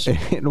Congress.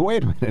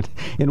 Wait a minute.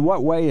 In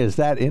what way is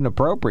that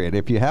inappropriate?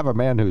 If you have a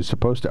man who's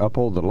supposed to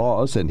uphold the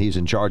laws, and he's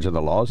in charge of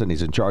the laws, and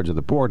he's in charge of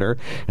the border,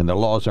 and the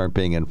laws aren't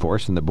being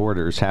enforced, and the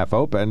border is half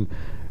open,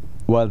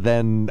 well,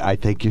 then I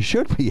think you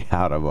should be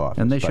out of office.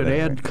 And they should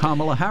add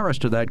Kamala Harris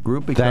to that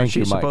group because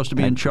she's supposed to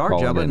be in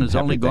charge of it and has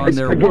only gone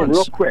there once.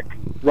 Real quick,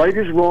 right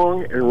is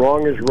wrong and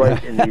wrong is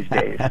right in these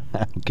days.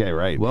 Okay,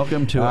 right.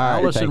 Welcome to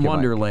Alice in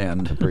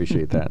Wonderland. Mike.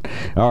 Appreciate that.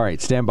 All right,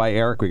 stand by,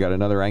 Eric. We got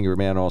another Angry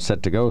Man all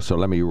set to go, so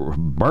let me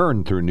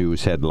burn through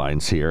news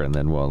headlines here, and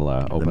then we'll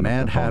open the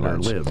Mad up the phone Hatter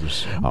lines.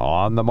 Lives.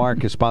 On the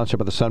Mark is sponsored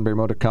by the Sunbury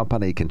Motor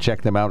Company. You can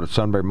check them out at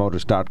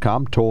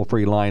sunburymotors.com.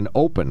 Toll-free line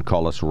open.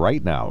 Call us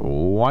right now,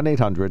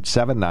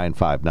 1-800-795-9565.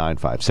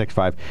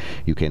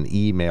 You can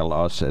email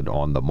us at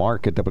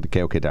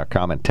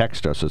onthemark@wkok.com and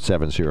text us at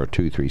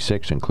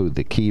 70236. Include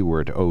the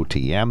keyword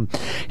OTM.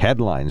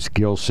 Headlines: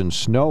 Gilson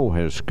Snow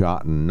has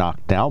gotten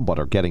knocked down but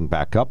are getting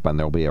back up, and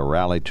there'll be a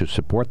rally to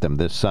support them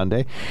this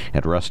Sunday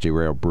at Rusty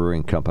Rail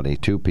Brewing Company,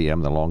 2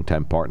 p.m. The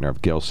longtime partner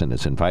of Gilson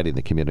is inviting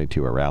the community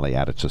to a rally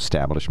at its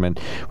establishment.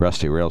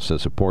 Rusty Rail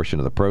says a portion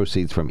of the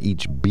proceeds from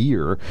each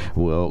beer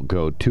will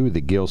go to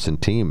the Gilson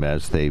team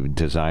as they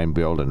design,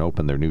 build, and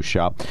open their new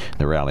shop.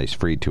 The rally is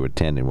free to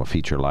attend and will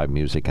feature live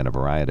music and a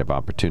variety of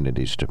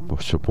opportunities to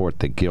support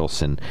the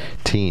Gilson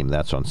team.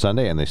 That's on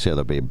Sunday, and they say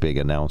there'll be a big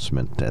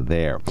announcement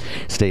there.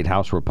 State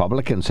House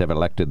Republicans have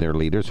elected their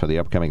leaders for the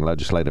upcoming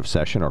legislative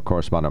session. Our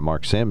correspondent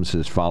Mark Sims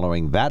is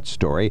following that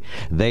story.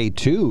 They,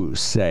 too,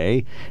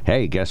 say,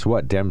 hey, guess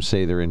what? Dems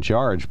say they're in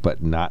charge,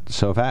 but not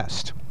so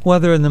fast.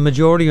 Whether in the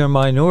majority or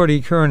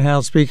minority, current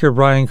House Speaker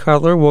Brian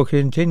Cutler will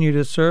continue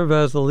to serve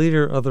as the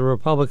leader of the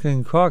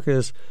Republican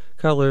caucus.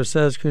 Cutler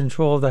says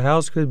control of the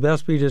House could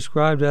best be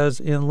described as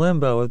in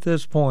limbo at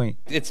this point.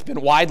 It's been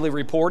widely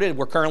reported.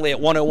 We're currently at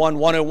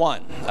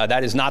 101-101.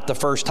 That is not the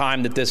first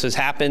time that this has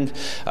happened,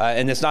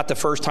 and it's not the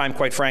first time,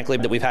 quite frankly,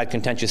 that we've had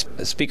contentious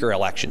speaker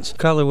elections.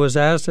 Cutler was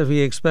asked if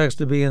he expects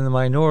to be in the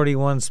minority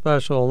once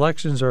special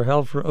elections are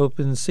held for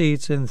open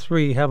seats in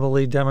 3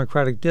 heavily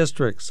Democratic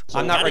districts.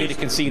 I'm not ready to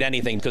concede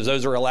anything because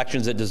those are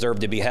elections that deserve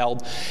to be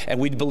held, and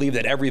we believe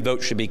that every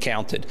vote should be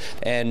counted.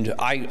 And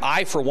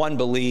I for one,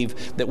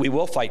 believe that we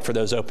will fight for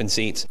those open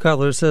seats.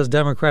 Cutler says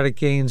Democratic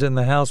gains in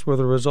the House were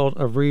the result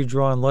of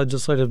redrawn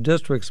legislative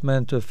districts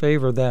meant to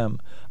favor them.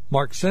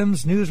 Mark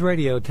Sims, News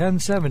Radio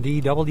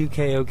 1070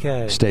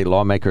 WKOK. State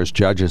lawmakers,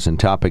 judges, and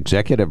top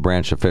executive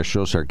branch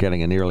officials are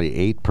getting a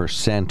nearly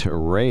 8%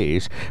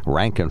 raise.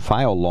 Rank and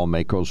file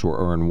lawmakers will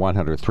earn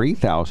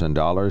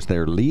 $103,000.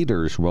 Their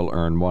leaders will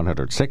earn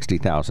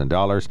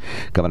 $160,000.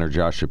 Governor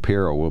Josh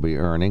Shapiro will be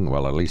earning,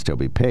 well, at least he'll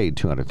be paid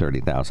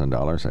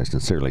 $230,000. I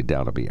sincerely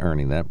doubt he'll be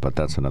earning that, but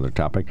that's another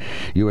topic.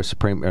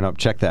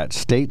 Check that.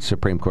 State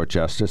Supreme Court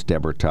Justice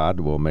Deborah Todd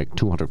will make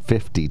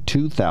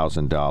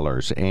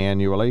 $252,000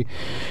 annually.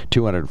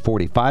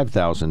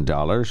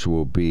 $245,000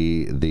 will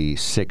be the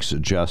 6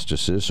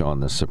 justices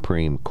on the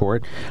Supreme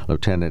Court.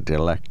 Lieutenant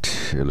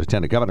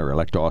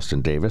Governor-elect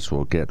Austin Davis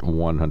will get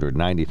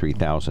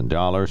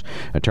 $193,000.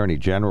 Attorney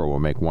General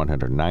will make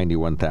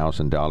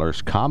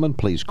 $191,000. Common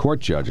Pleas Court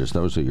judges,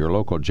 those are your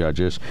local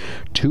judges,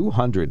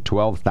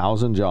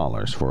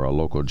 $212,000 for a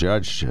local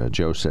judge.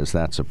 Joe says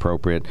that's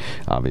appropriate.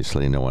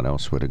 Obviously, no one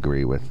else would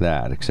agree with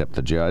that except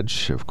the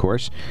judge, of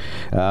course.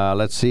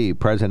 Let's see.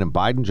 President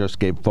Biden just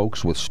gave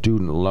folks with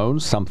student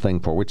loans something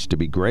for which to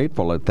be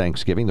grateful at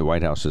Thanksgiving. The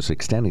White House is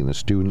extending the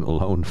student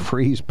loan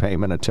freeze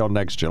payment until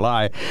next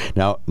July.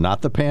 Now,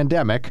 not the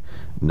pandemic,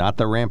 not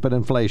the rampant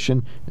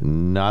inflation,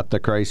 not the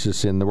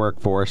crisis in the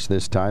workforce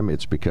this time.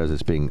 It's because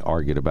it's being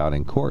argued about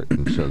in court,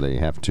 and so they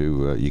have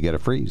to, you get a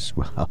freeze.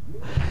 Well,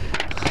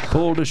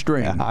 pull the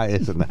string.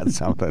 Isn't that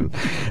something?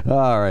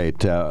 All right.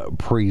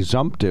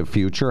 Presumptive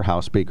future.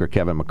 House Speaker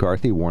Kevin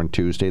McCarthy warned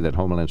Tuesday that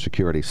Homeland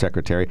Security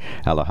Secretary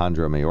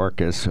Alejandro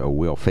Mayorkas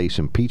will face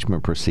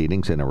impeachment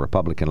proceedings in a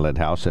Republican-led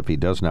House if he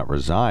does not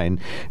resign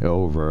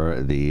over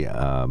the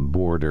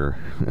border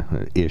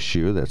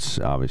issue. That's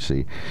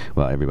obviously,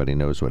 well, everybody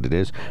knows what it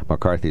is.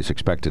 McCarthy is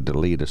expected to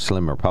lead a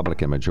slim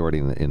Republican majority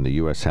in the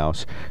U.S.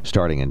 House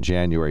starting in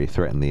January. He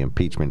threatened the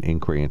impeachment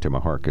inquiry into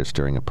Mayorkas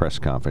during a press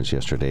conference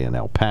yesterday in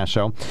El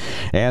Paso.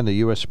 And the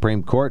U.S.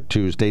 Supreme Court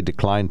Tuesday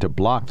declined to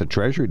block the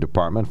Treasury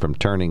Department from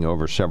turning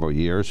over several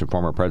years of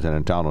former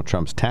President Donald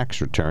Trump's tax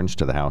returns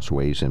to the House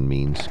Ways and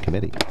Means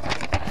Committee.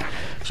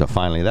 So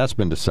finally, that's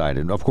been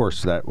decided. Of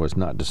course, that was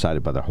not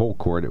decided by the whole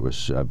court. It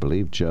was, I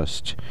believe,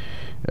 just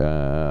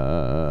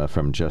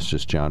from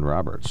Justice John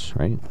Roberts,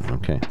 right?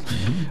 Okay.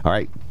 Mm-hmm. All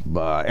right.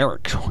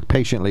 Eric,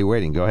 patiently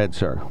waiting. Go ahead,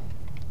 sir.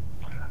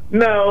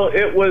 No,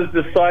 it was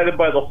decided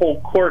by the whole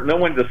court. No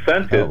one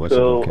dissented,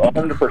 so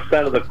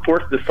 100% of the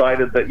court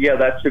decided that, yeah,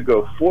 that should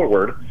go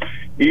forward.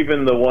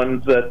 Even the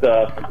ones that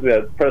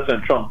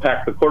President Trump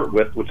packed the court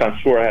with, which I'm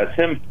sure has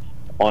him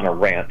on a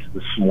rant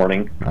this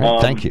morning. All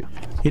right, thank you.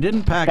 He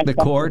didn't pack the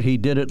court. He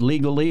did it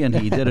legally, and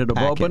he did it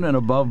open and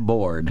above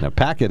board. Now,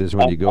 pack it is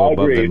when you go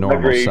above the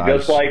normal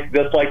size. Just like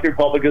the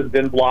Republicans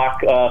didn't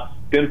block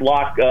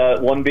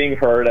one being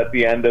heard at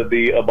the end of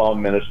the Obama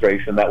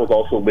administration. That was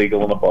also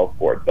legal and above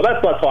board. But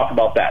let's not talk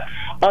about that.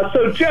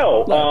 So,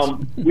 Joe,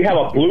 we have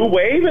a blue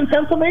wave in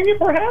Pennsylvania,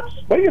 perhaps?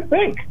 What do you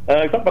think?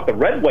 Talk about the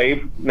red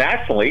wave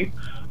nationally.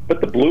 But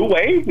the blue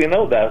wave,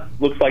 that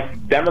looks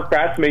like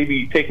Democrats may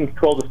be taking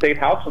control of the state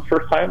house for the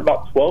first time in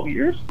about 12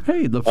 years.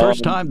 Hey, the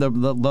first time, the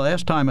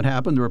last time it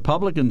happened, the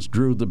Republicans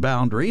drew the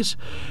boundaries,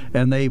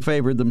 and they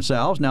favored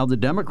themselves. Now the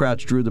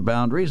Democrats drew the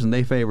boundaries, and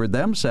they favored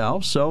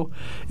themselves. So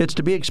it's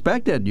to be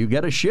expected. You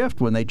get a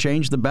shift when they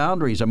change the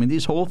boundaries. I mean,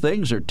 these whole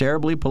things are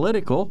terribly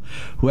political.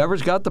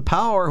 Whoever's got the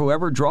power,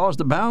 whoever draws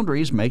the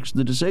boundaries, makes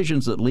the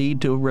decisions that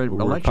lead to election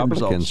Republicans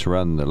results. Republicans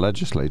run the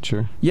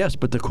legislature. Yes,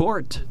 but the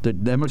court, the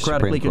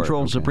democratically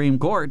controlled Supreme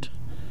Court.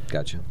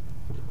 Gotcha.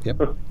 Yep.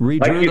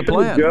 Redrew the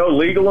plan. Joe,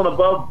 legal and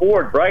above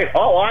board, right?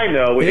 All I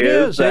know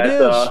is that,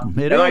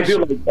 I do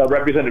like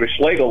Representative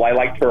Schlegel. I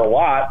liked her a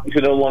lot.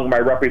 She's no longer my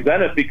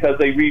representative because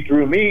they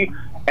redrew me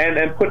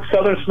and put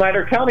Southern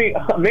Snyder County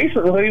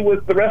amazingly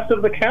with the rest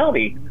of the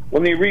county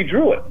when they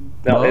redrew it.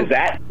 Now, is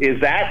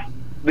that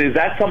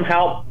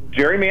somehow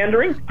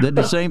gerrymandering? They did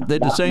the same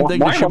thing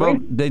to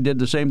Shamokin. They did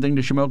the same thing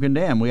to Shamokin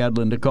Dam. We had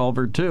Linda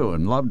Culver too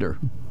and loved her.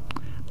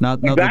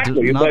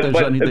 Exactly, but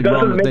it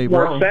doesn't make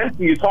more sense.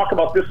 You talk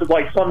about this as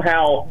like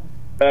somehow,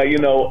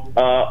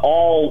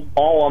 all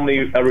on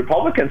the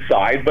Republican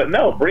side, but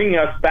no, bringing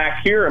us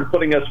back here and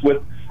putting us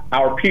with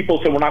our people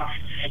so we're not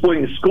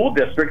splitting the school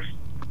districts.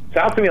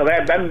 Sounds to me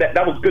like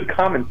that was good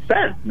common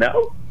sense,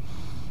 no?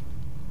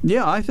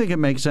 Yeah, I think it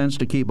makes sense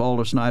to keep all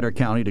of Snyder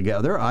County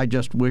together. I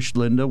just wish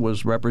Linda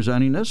was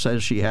representing us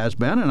as she has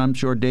been, and I'm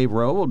sure Dave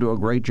Rowe will do a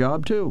great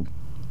job too.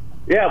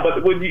 Yeah,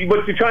 but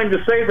you're trying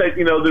to say that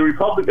the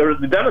Republicans or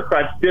the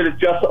Democrats did it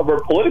just over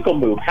a political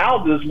move. How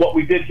does what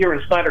we did here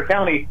in Snyder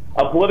County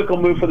a political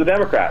move for the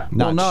Democrats?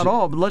 Well, not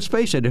all. But let's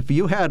face it. If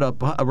you had a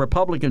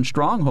Republican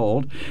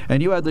stronghold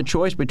and you had the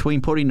choice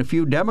between putting a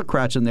few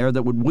Democrats in there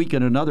that would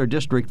weaken another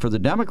district for the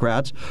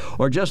Democrats,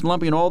 or just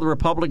lumping all the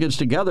Republicans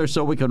together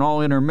so we can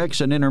all intermix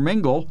and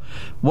intermingle,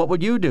 what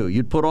would you do?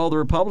 You'd put all the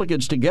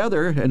Republicans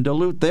together and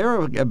dilute their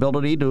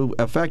ability to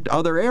affect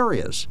other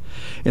areas.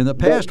 In the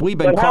past, we've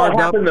been carved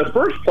up. In the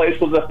first place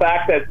was the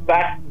fact that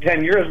back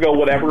 10 years ago,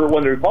 whatever,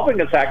 when the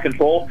Republicans had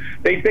control,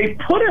 they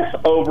put us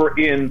over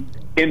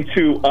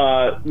into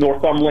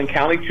Northumberland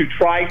County to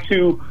try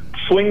to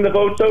swing the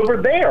votes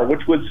over there,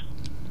 which was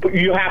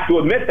you have to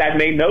admit that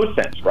made no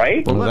sense,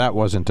 right? Well, that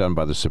wasn't done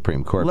by the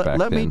Supreme Court back then.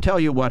 Let me tell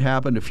you what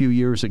happened a few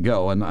years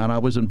ago, and I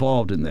was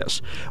involved in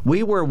this.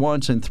 We were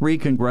once in 3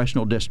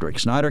 congressional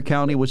districts. Snyder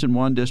County was in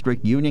one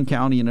district, Union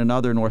County in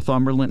another,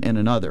 Northumberland in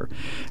another.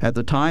 At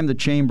the time, the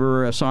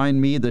chamber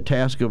assigned me the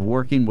task of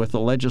working with the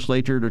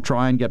legislature to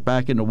try and get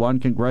back into one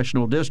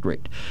congressional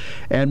district.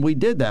 And we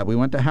did that. We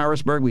went to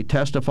Harrisburg, we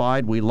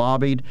testified, we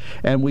lobbied,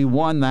 and we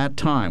won that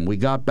time. We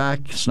got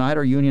back,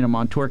 Snyder, Union, and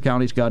Montour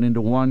counties got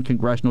into one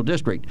congressional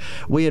district.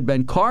 We had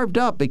been carved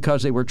up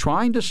because they were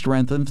trying to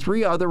strengthen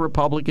 3 other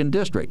Republican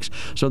districts.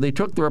 So they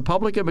took the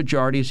Republican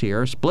majorities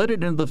here, split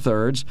it into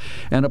thirds,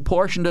 and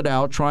apportioned it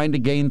out, trying to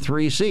gain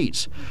 3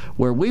 seats,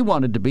 where we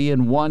wanted to be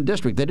in one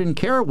district. They didn't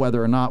care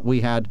whether or not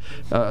we had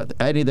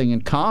anything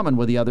in common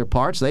with the other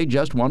parts. They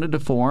just wanted to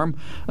form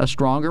a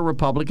stronger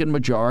Republican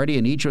majority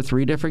in each of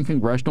 3 different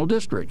congressional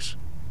districts.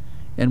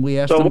 And we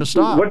asked them to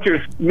stop. What you're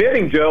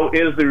admitting, Joe,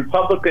 is the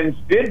Republicans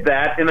did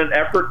that in an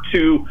effort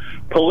to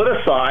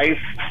politicize,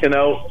 and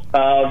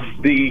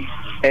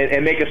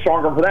make it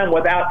stronger for them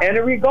without any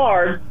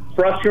regard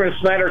for us here in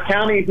Snyder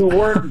County who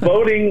weren't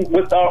voting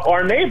with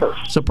our neighbors.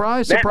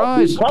 Surprise, now,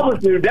 surprise. The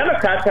Republicans and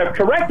Democrats have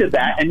corrected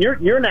that, and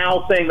you're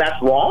now saying that's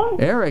wrong?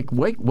 Eric,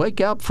 wake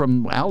up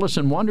from Alice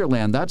in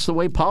Wonderland. That's the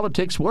way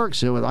politics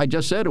works. I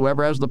just said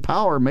whoever has the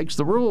power makes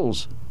the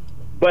rules.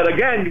 But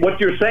again, what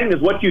you're saying is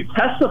what you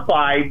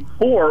testified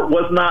for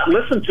was not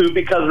listened to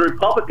because the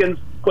Republicans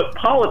put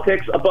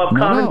politics above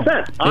common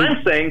sense.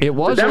 I'm saying the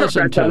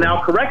Democrats have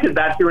now corrected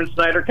that here in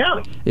Snyder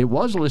County. It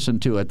was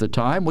listened to at the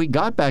time. We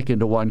got back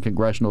into one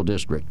congressional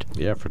district.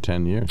 Yeah, for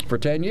 10 years. For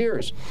 10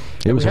 years.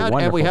 It was a wonderful 10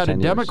 years. And we had a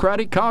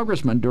Democratic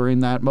congressman during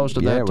most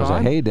of that time. Yeah, it was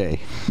a heyday.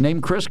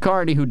 Named Chris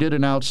Carney, who did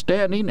an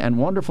outstanding and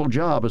wonderful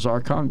job as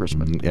our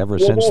congressman. Ever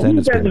since then,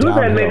 it's been downhill.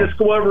 Who then made us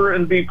go over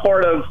and be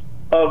part of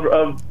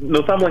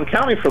Northumberland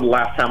County for the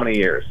last how many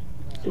years?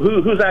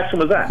 Whose action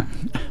was that?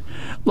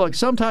 Look,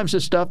 sometimes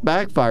this stuff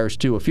backfires,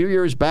 too. A few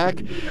years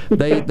back,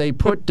 they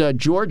put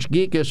George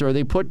Gekas, or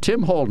they put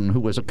Tim Holden, who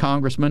was a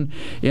congressman,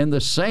 in the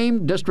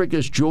same district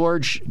as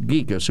George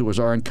Gekas, who was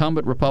our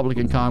incumbent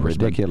Republican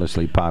congressman.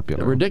 Ridiculously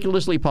popular.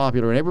 Ridiculously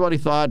popular. And everybody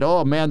thought,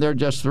 oh, man, they're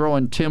just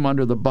throwing Tim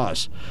under the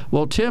bus.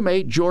 Well, Tim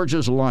ate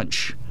George's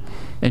lunch,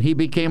 and he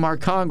became our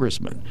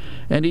congressman.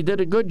 And he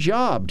did a good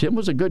job. Tim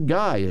was a good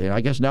guy.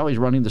 I guess now he's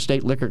running the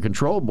State Liquor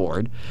Control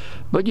Board.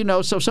 But,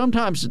 so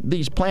sometimes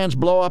these plans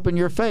blow up in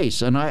your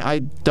face, and I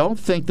don't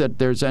think that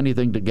there's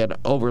anything to get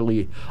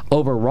overly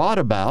overwrought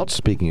about.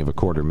 Speaking of a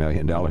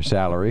 $250,000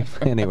 salary.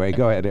 Anyway,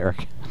 go ahead,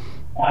 Eric.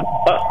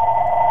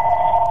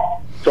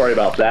 Sorry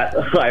about that.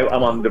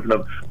 I'm on a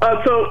different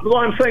note. So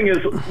what I'm saying is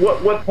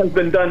what has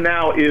been done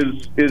now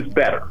is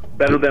better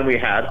than we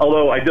had.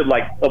 Although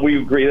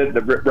we agree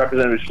that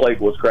Representative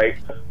Schlegel was great.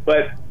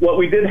 But what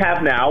we did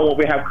have now, what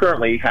we have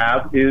currently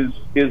is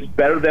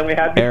better than we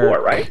had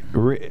before, right?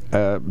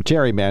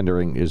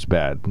 Gerrymandering is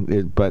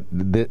bad, but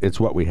it's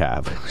what we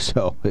have.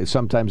 So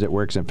sometimes it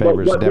works in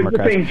favor of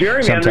Democrats.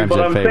 You're saying gerrymandering, but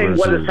I'm saying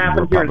what has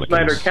happened here in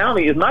Snyder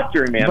County is not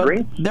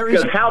gerrymandering.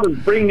 Because how does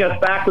bringing us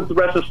back with the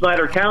rest of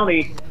Snyder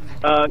County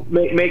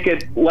make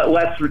it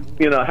less,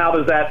 how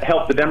does that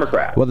help the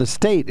Democrats? Well, the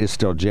state is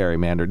still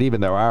gerrymandered,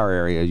 even though our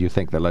area, you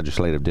think the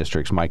legislative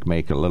districts might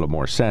make a little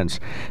more sense.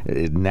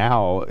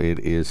 Now it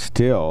is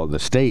still, the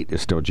state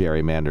is still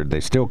gerrymandered. They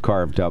still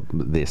carved up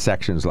the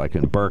sections like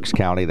in Berks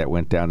County that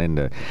went down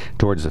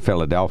towards the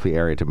Philadelphia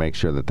area to make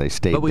sure that they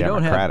stayed Democratic. But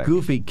we don't have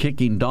goofy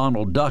kicking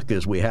Donald Duck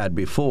as we had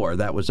before.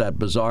 That was that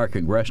bizarre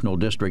congressional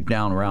district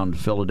down around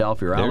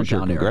Philadelphia or Allentown area. There's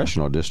your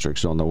congressional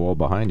districts on the wall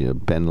behind you.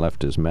 Ben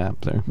left his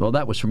map there. Well,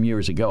 that was from years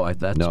ago.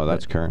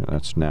 That's current.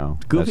 That's now.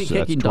 Goofy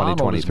kicking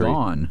Donald is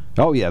gone.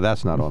 Oh yeah,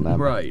 that's not on that.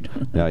 Right.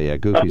 Yeah,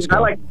 Goofy's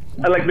gone.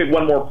 I'd like to make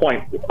one more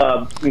point.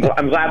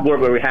 I'm glad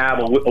where we have.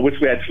 I wish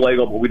we had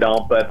Schlegel, but we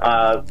don't. But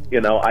I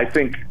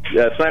think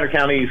Snyder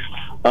County's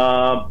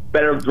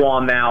better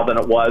drawn now than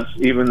it was,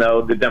 even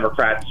though the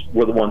Democrats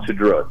were the ones who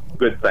drew it.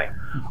 Good thing.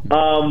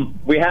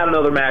 We had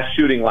another mass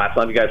shooting last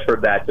time. You guys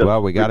heard that?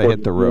 Well, we got to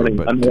hit the road,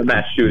 but another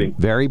mass shooting.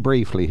 Very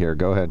briefly here.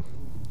 Go ahead.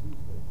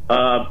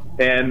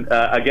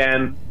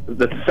 Again,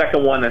 the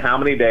second one in how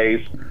many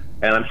days?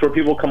 And I'm sure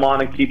people come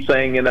on and keep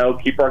saying,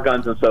 keep our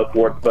guns and so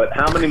forth. But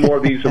how many more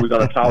of these are we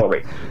going to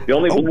tolerate? The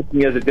only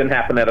blessing is it didn't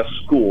happen at a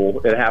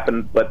school. It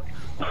happened, but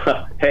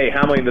hey,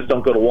 how many of us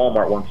don't go to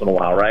Walmart once in a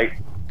while, right?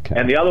 Okay.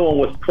 And the other one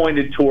was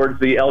pointed towards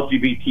the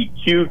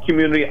LGBTQ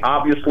community,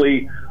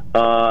 obviously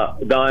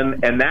done.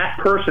 And that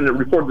person that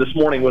reported this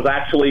morning was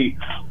actually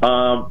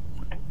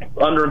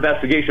under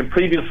investigation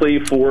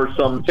previously for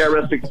some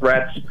terroristic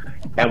threats.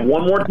 And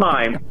one more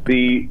time,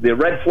 the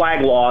red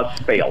flag laws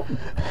failed.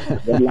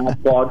 The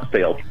red laws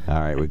failed.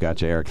 All right, we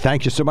got you, Eric.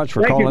 Thank you so much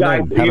for calling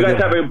in. You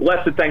guys have a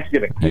blessed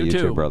Thanksgiving. Hey, you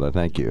too, brother.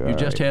 Thank you. You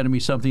just handed me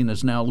something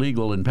that's now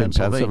legal in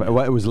Pennsylvania.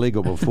 Well, it was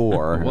legal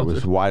before. It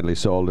was widely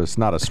sold. It's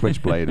not a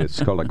switchblade.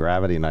 It's called a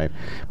gravity knife,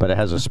 but it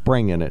has a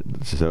spring in it.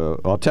 So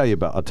I'll tell folks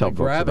about it. A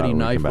gravity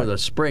knife with a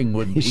spring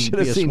would be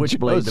a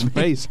switchblade.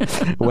 Face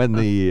when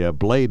the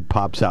blade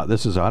pops out.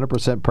 This is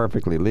 100%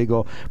 perfectly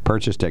legal.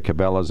 Purchased at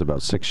Cabela's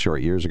about 6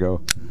 short years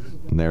ago.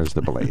 And there's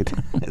the blade.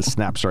 It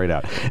snaps right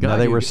out. Now,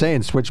 they were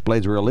saying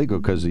switchblades were illegal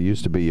because it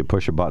used to be you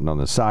push a button on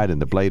the side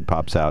and the blade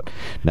pops out.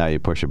 Now you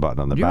push a button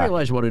on the back. You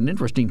realize what an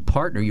interesting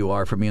partner you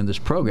are for me in this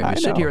program. You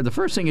sit here, the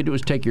first thing you do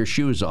is take your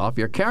shoes off.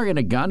 You're carrying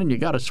a gun and you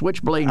got a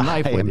switchblade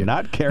knife with you. I'm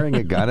not carrying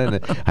a gun, and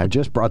I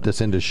just brought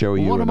this in to show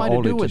you. What am I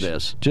to do with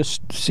this?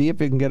 Just see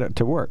if you can get it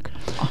to work.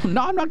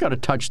 No, I'm not going to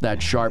touch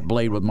that sharp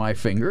blade with my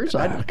fingers.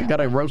 I got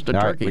to roast a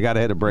turkey. Right, we got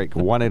to hit a break.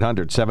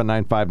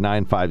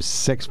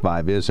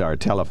 1-800-795-9565 is our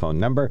telephone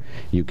number.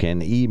 You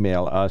can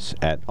email us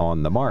at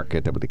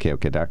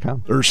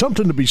onthemark@wkok.com. There's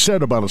something to be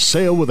said about a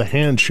sale with a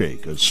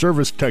handshake. A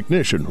service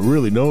technician who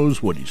really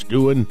knows what he's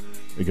doing.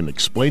 They can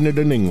explain it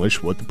in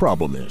English what the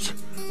problem is.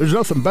 There's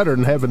nothing better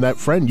than having that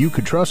friend you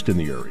could trust in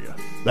the area.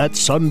 That's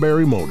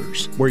Sunbury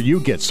Motors, where you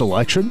get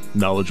selection,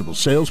 knowledgeable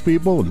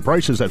salespeople, and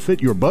prices that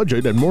fit your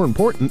budget, and more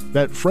important,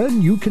 that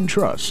friend you can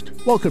trust.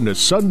 Welcome to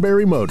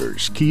Sunbury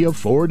Motors, Kia,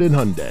 Ford, and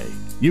Hyundai.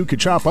 You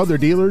could shop other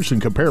dealers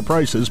and compare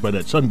prices, but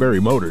at Sunbury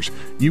Motors,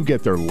 you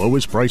get their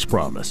lowest price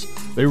promise.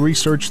 They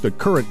research the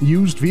current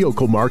used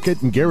vehicle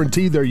market and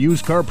guarantee their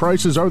used car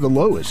prices are the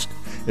lowest.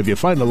 If you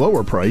find a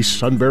lower price,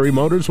 Sunbury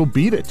Motors will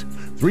beat it.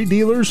 3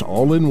 dealers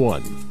all in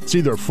one.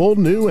 See their full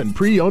new and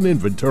pre-owned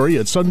inventory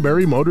at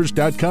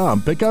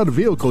sunburymotors.com. Pick out a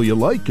vehicle you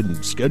like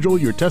and schedule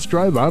your test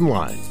drive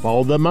online.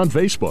 Follow them on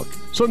Facebook.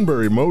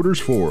 Sunbury Motors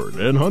Ford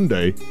and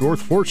Hyundai,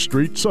 North 4th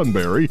Street,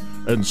 Sunbury,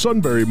 and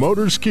Sunbury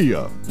Motors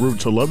Kia,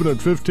 routes 11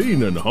 and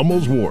 15 in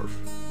Hummel's Wharf.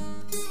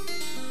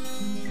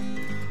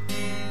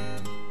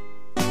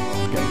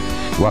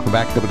 Welcome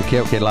back to the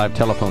KOK Live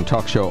Telephone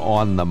Talk Show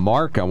on the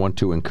Mark. I want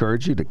to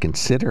encourage you to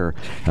consider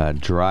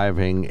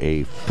driving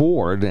a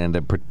Ford, and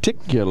a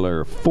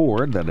particular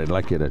Ford that I'd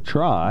like you to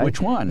try.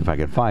 Which one? If I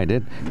can find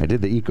it. I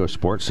did the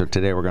EcoSport, so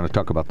today we're going to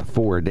talk about the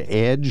Ford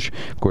Edge.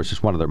 Of course,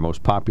 it's one of their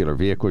most popular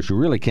vehicles. You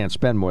really can't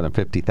spend more than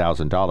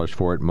 $50,000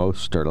 for it.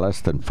 Most are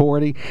less than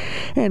 40,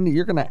 and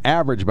you're going to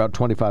average about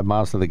 25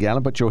 miles to the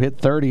gallon, but you'll hit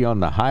 30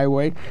 on the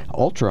highway.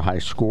 Ultra high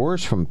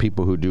scores from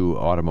people who do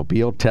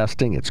automobile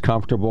testing. It's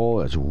comfortable.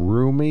 It's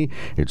roomy.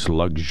 It's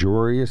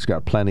luxurious,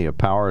 got plenty of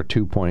power.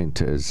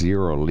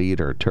 2.0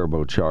 liter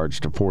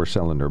turbocharged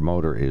 4-cylinder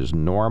motor is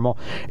normal.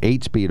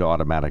 8-speed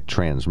automatic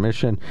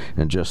transmission,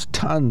 and just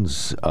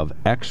tons of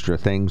extra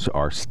things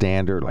are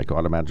standard, like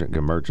automatic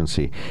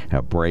emergency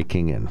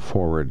braking and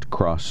forward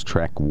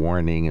cross-track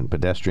warning and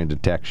pedestrian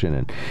detection,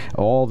 and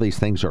all these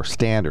things are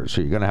standard. So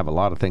you're going to have a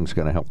lot of things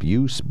going to help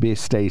you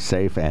stay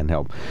safe and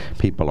help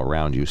people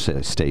around you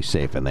stay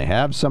safe. And they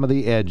have some of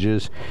the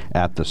Edges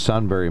at the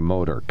Sunbury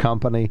Motor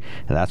Company.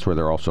 And that's where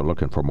they're also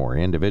looking for more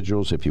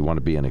individuals. If you want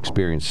to be an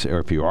experienced, or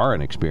if you are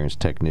an experienced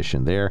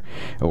technician there,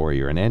 or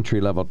you're an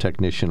entry-level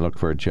technician, look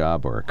for a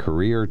job, or a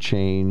career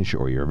change,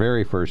 or your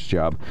very first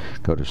job,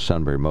 go to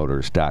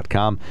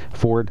sunburymotors.com.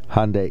 Ford,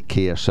 Hyundai,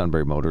 Kia,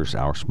 Sunbury Motors,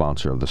 our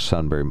sponsor of the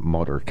Sunbury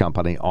Motor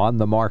Company on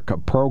the Mark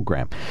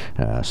program.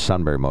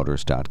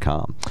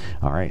 Sunburymotors.com.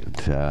 All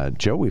right,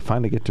 Joe, we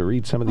finally get to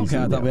read some of these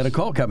emails. I thought we had a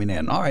call coming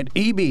in. All right,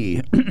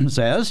 EB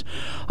says,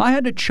 I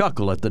had to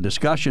chuckle at the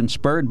discussion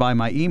spurred by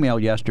my email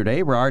yesterday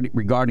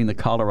regarding the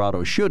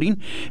Colorado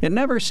shooting. It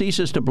never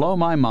ceases to blow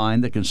my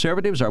mind that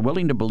conservatives are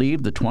willing to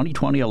believe the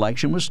 2020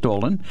 election was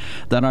stolen,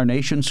 that our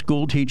nation's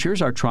school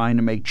teachers are trying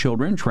to make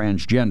children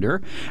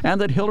transgender,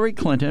 and that Hillary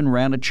Clinton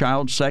ran a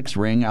child sex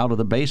ring out of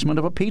the basement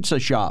of a pizza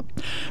shop.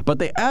 But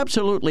they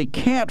absolutely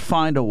can't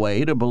find a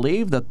way to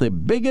believe that the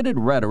bigoted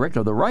rhetoric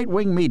of the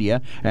right-wing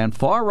media and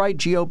far-right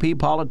GOP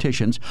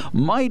politicians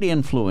might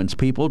influence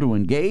people to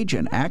engage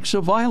in acts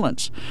of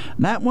violence.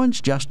 That one's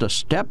just a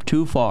step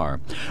too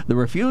far. The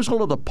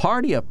refusal of the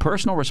party of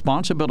personal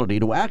responsibility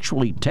to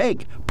actually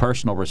take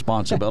personal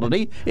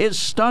responsibility is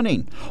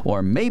stunning.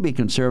 Or maybe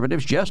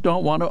conservatives just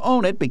don't want to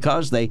own it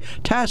because they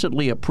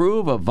tacitly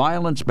approve of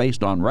violence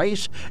based on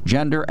race,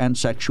 gender, and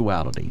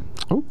sexuality.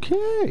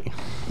 Okay.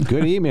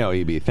 Good email,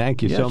 EB.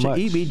 Thank you so much.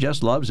 EB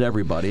just loves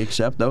everybody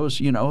except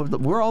those,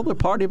 we're all the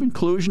party of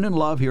inclusion and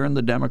love here in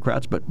the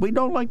Democrats, but we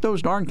don't like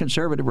those darn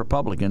conservative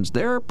Republicans.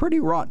 They're pretty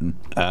rotten.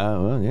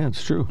 Well, yeah,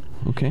 it's true.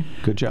 Okay,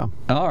 good job.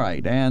 All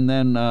right, and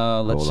then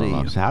let's see.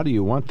 How do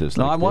you want this?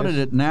 No, I wanted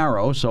it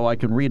narrow so I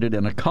can read it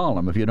in a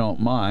column, if you don't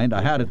mind.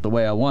 I had it the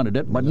way I wanted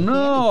it, but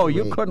no,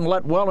 you couldn't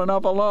let well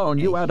enough alone.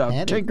 You had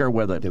to tinker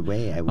with it. The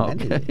way I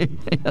wanted it.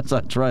 Yes,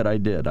 that's right, I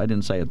did. I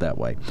didn't say it that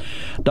way.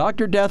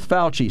 Dr. Death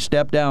Fauci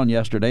stepped down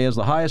yesterday as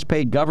the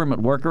highest-paid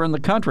government worker in the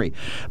country,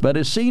 but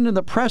as seen in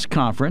the press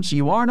conference,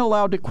 you aren't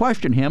allowed to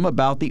question him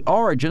about the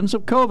origins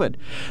of COVID.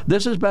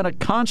 This has been a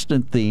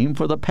constant theme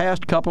for the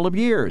past couple of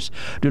years.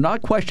 Do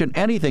not question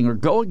anything or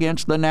go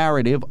against the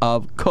narrative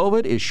of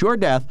COVID is sure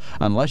death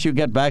unless you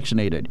get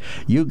vaccinated.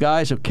 You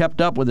guys have kept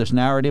up with this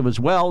narrative as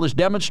well, as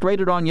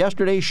demonstrated on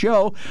yesterday's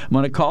show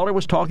when a caller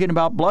was talking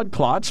about blood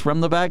clots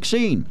from the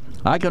vaccine.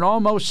 I can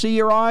almost see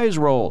your eyes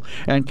roll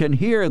and can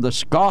hear the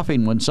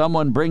scoffing when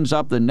someone brings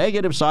up the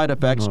negative side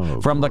effects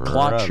from the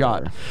clot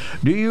shot.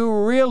 Do you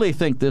really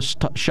think this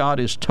shot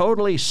is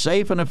totally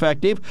safe and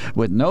effective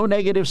with no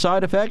negative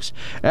side effects?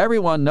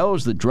 Everyone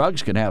knows that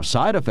drugs can have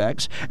side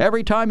effects.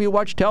 Every time you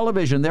watch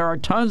television, there are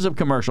tons of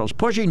commercials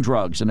pushing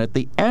drugs, and at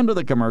the end of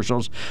the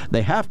commercials,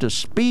 they have to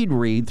speed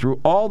read through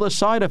all the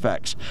side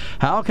effects.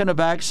 How can a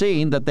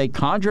vaccine that they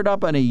conjured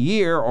up in a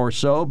year or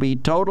so be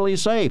totally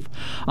safe?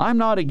 I'm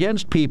not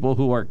against people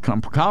who are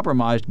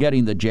compromised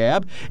getting the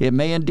jab. It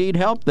may indeed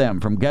help them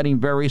from getting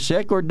very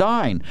sick or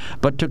dying.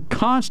 But to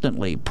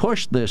constantly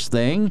push this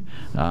thing,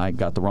 I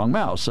got the wrong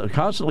mouse,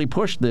 constantly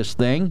push this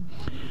thing,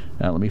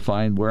 let me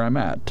find where I'm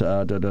at.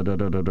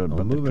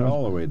 Move it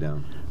all the way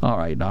down. All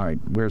right.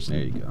 Where's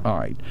there you go. All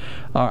right.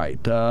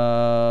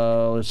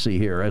 Let's see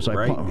here.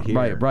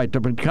 Right.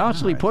 To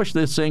constantly push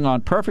this thing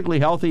on perfectly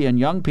healthy and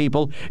young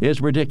people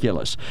is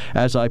ridiculous.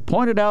 As I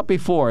pointed out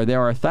before,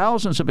 there are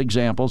thousands of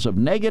examples of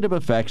negative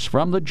effects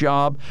from the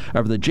jab,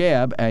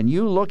 and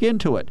you look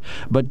into it.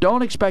 But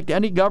don't expect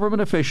any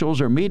government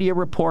officials or media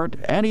report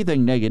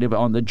anything negative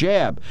on the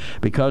jab,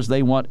 because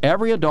they want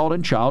every adult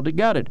and child to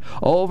get it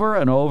over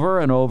and over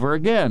and over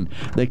again.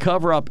 They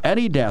cover up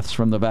any deaths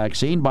from the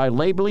vaccine by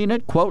labeling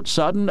it, quote,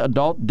 sudden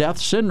adult death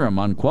syndrome,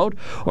 unquote,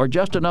 or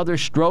just another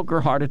stroke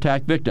or heart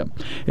attack victim.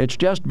 It's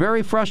just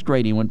very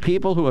frustrating when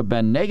people who have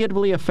been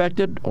negatively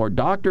affected or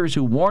doctors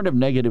who warn of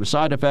negative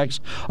side effects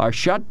are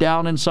shut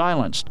down and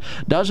silenced.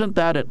 Doesn't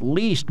that at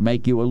least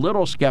make you a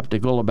little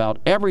skeptical about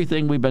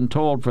everything we've been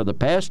told for the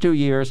past 2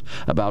 years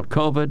about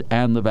COVID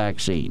and the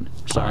vaccine?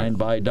 Signed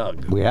by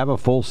Doug. We have a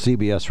full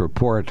CBS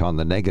report on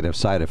the negative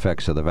side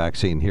effects of the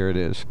vaccine. Here it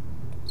is.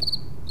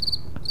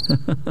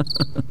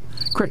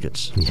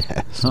 Crickets.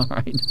 Yes. All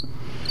right.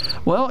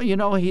 Well,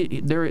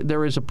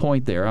 there is a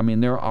point there. I mean,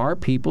 there are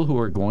people who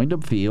are going to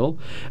feel,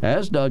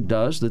 as Doug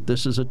does, that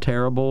this is a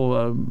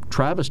terrible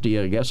travesty,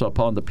 I guess,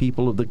 upon the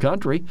people of the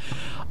country.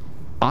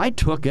 I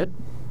took it.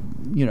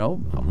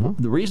 The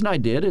reason I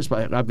did is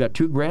I've got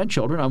 2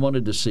 grandchildren I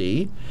wanted to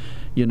see,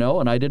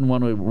 and I didn't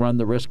want to run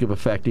the risk of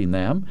affecting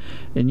them.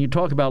 And you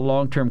talk about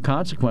long-term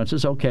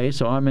consequences. Okay,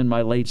 so I'm in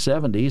my late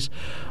 70s.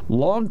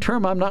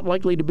 Long-term, I'm not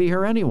likely to be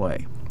here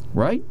anyway.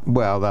 Right?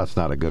 Well, that's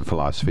not a good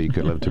philosophy. You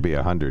could live to be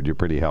 100. You're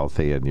pretty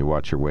healthy, and you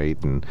watch your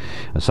weight. And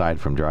aside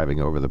from driving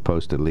over the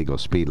posted legal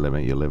speed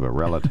limit, you live a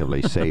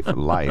relatively safe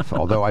life.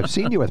 Although I've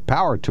seen you with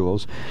power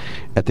tools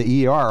at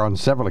the ER on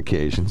several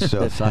occasions.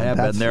 So yes, I have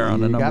been there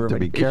on a number of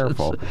occasions. You got to be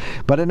careful.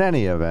 But in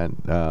any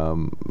event,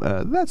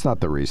 that's not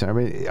the reason. I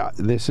mean,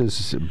 this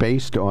is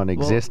based on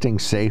existing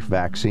safe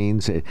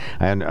vaccines.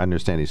 I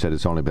understand you said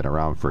it's only been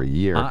around for a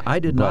year. I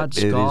did not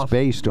scoff. It is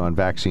based on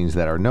vaccines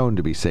that are known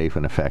to be safe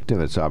and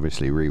effective. It's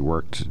obviously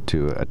worked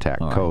to attack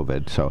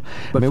COVID. So,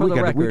 but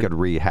we could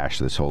rehash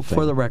this whole thing.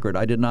 For the record,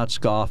 I did not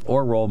scoff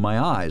or roll my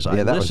eyes.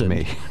 That was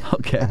me.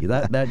 Okay,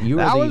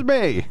 was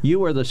me. You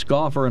were the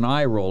scoffer and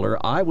eye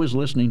roller. I was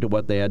listening to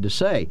what they had to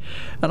say,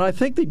 and I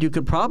think that you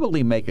could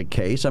probably make a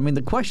case. I mean,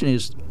 the question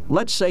is,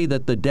 let's say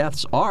that the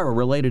deaths are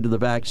related to the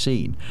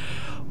vaccine.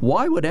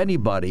 Why would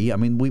anybody, I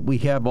mean, we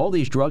have all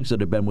these drugs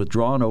that have been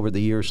withdrawn over the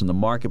years in the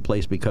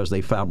marketplace because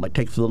they found, like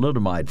take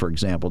thalidomide, for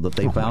example, that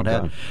they found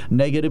had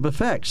negative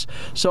effects.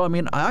 So, I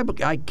mean,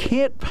 I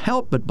can't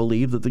help but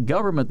believe that the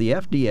government, the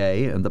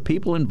FDA, and the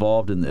people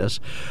involved in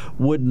this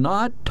would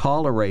not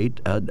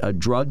tolerate a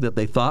drug that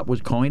they thought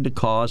was going to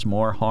cause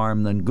more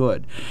harm than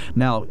good.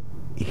 Now,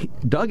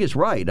 Doug is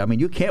right. I mean,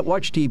 you can't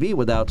watch TV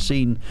without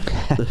seeing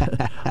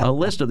a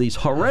list of these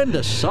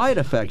horrendous side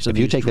effects of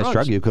these drugs. If you take this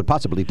drug, you could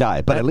possibly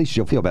die, but at least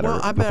you'll feel better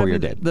before you're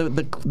dead.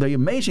 The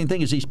amazing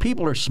thing is these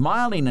people are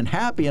smiling and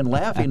happy and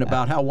laughing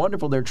about how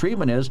wonderful their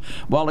treatment is,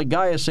 while a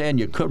guy is saying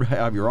you could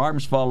have your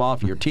arms fall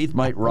off, your teeth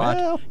might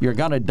rot, you're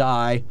going to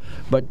die,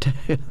 but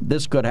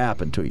this could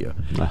happen to you.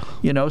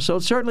 So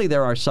certainly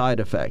there are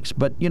side effects,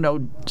 but,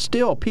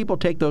 still people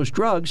take those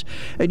drugs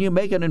and you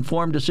make an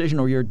informed decision,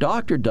 or your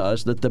doctor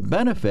does, that the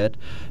benefit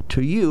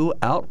to you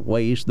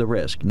outweighs the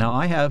risk. Now,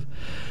 I have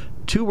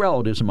 2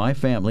 relatives in my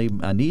family,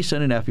 a niece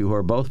and a nephew, who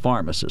are both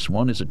pharmacists.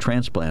 One is a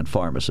transplant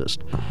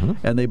pharmacist.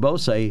 And they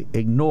both say,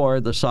 ignore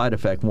the side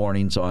effect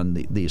warnings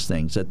on these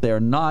things, that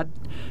they're not,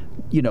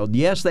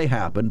 yes, they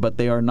happen, but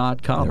they are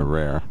not common. They're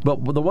rare.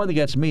 But the one that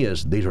gets me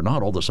is, these are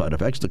not all the side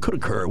effects that could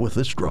occur with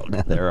this drug.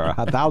 There are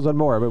 1,000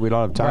 more, but we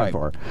don't have time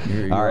for.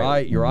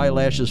 Your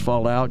eyelashes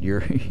fall out,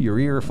 your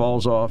ear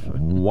falls off.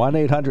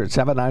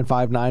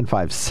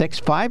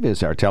 1-800-795-9565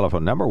 is our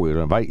telephone number. We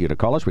would invite you to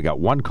call us. We got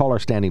 1 caller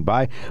standing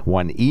by,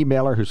 1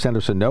 emailer who sent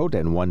us a note,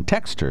 and 1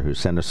 texter who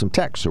sent us some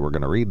text. So we're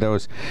going to read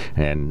those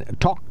and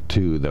talk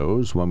to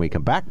those when we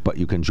come back, but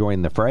you can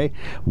join the fray.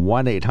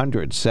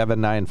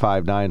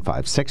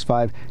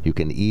 1-800-795-9565. You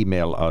can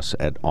email us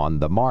at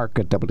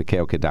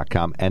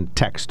onthemark@wkok.com and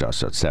text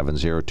us at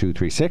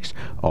 70236.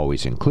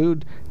 Always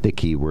include the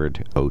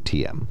keyword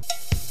OTM.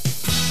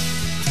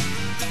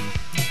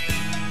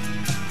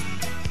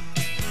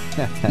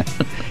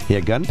 Yeah,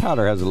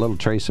 gunpowder has a little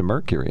trace of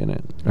mercury in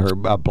it. Or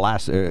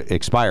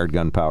expired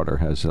gunpowder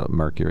has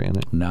mercury in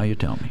it. Now you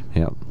tell me.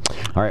 Yeah.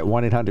 All right,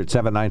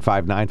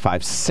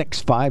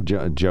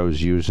 1-800-795-9565.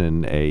 Joe's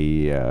using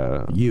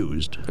a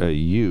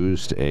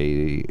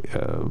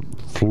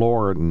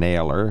floor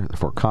nailer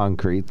for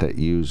concrete that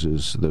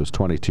uses those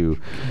 22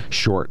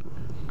 short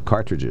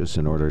cartridges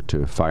in order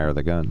to fire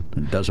the gun.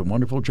 It does a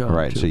wonderful job.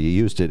 Right, too. so you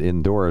used it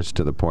indoors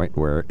to the point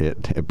where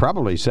it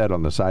probably said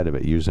on the side of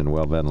it, used in a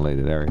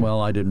well-ventilated area.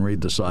 Well, I didn't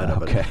read the side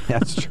of it. Okay,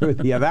 that's true.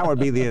 Yeah, that would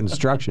be the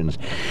instructions.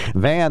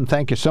 Van,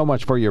 thank you so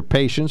much for your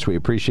patience. We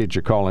appreciate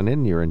your calling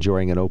in. You're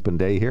enjoying an open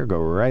day here. Go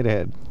right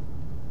ahead.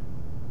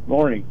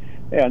 Morning.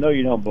 Hey, I know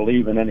you don't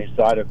believe in any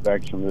side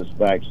effects from this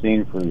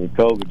vaccine for the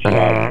COVID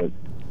shot, but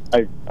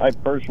I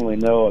personally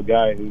know a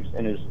guy who's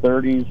in his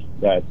 30s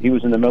that he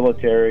was in the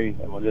military,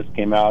 and when this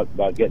came out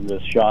about getting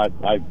this shot,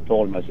 I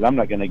told him, I said, I'm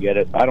not going to get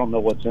it. I don't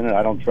know what's in it.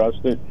 I don't trust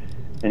it.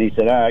 And he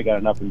said, I got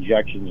enough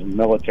injections in the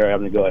military.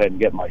 I'm going to go ahead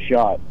and get my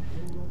shot.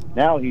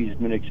 Now he's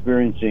been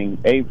experiencing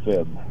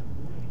AFib,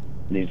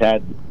 and he's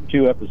had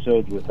 2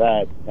 episodes with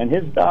that, and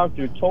his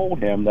doctor told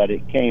him that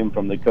it came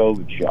from the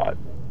COVID shot.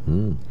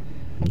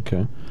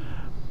 Okay.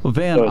 Well,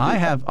 Van, I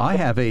have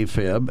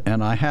AFib,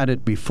 and I had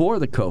it before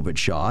the COVID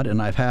shot, and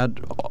I've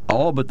had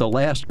all but the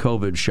last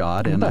COVID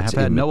shot, and I have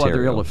had no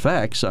other ill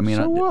effects. I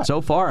mean,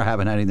 so far I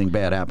haven't had anything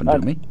bad happen to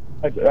me.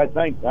 I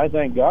thank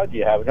God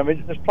you haven't. I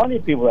mean, there's plenty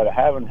of people that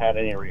haven't had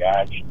any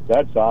reactions.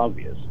 That's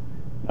obvious.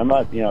 I'm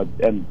not,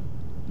 and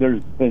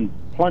there's been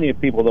plenty of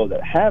people though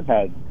that have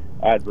had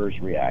adverse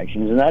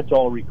reactions, and that's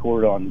all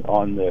recorded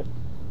on the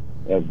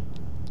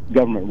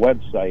government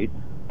website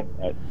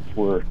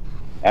for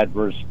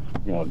adverse,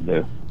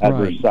 the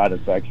adverse side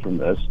effects from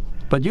this.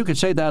 But you could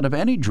say that of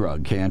any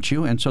drug, can't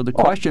you? And so the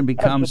question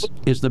becomes: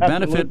 does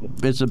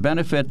the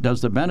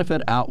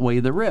benefit outweigh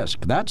the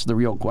risk? That's the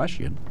real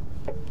question.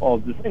 Well,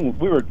 the thing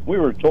we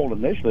were told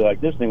initially,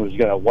 like this thing was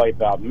going to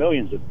wipe out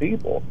millions of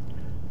people,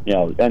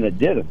 and it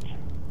didn't.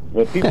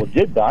 But people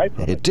did die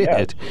from it. It did.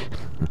 Yes.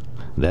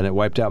 Then it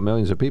wiped out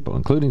millions of people,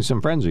 including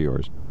some friends of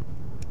yours.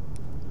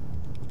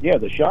 Yeah,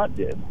 the shot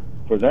did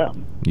for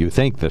them. You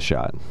think the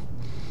shot?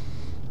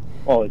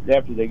 Well,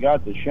 after they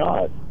got the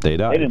shot, they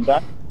died. They didn't die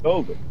from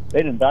COVID. They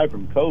didn't die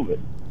from COVID.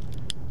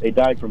 They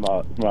died from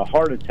a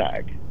heart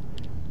attack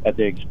that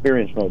they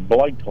experienced from a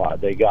blood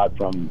clot they got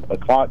from a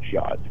clot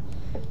shot.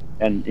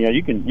 And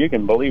you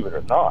can believe it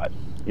or not.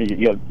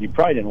 You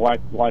probably didn't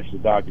watch the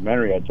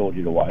documentary I told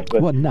you to watch.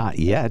 But, well, not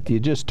yet. You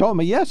just told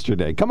me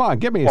yesterday. Come on,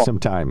 give me some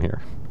time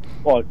here.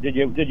 Well, did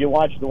you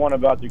watch the one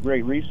about the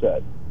Great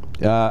Reset?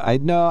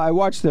 I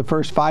watched the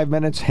first 5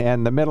 minutes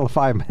and the middle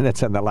 5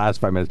 minutes and the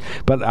last 5 minutes.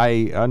 But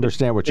I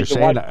understand what you're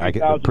saying. I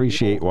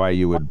appreciate why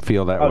you would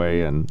feel that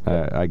way, and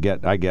I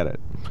get it.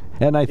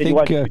 And I think you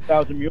watch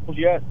 3,000 Mules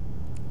yet?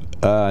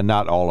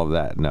 Not all of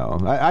that, no.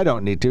 I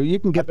don't need to. You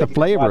can get the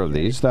flavor of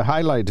these. The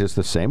highlight is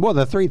the same. Well,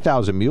 the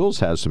 3,000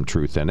 Mules has some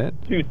truth in it.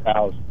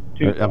 2,000.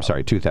 I'm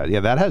sorry, 2,000. Yeah,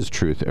 that has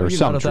truth, or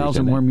some truth in it.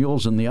 1,000 more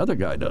mules than the other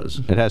guy does.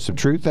 It has some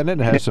truth in it.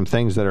 It has some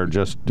things that are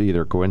just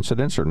either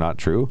coincidence or not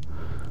true.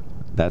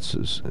 That's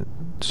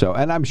so,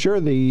 and I'm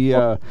sure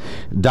the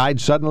died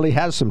suddenly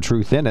has some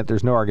truth in it.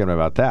 There's no argument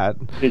about that.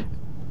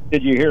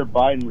 Did you hear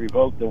Biden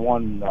revoke the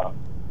one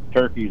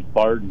Turkey's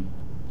pardon?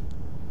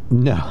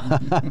 No,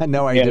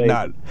 no, I did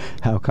not.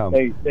 How come?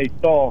 They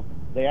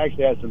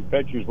actually had some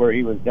pictures where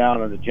he was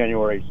down on the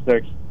January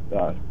 6th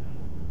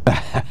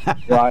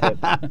riot,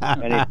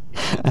 and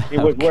he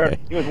was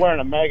wearing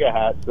a MAGA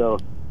hat. So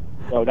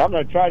I'm going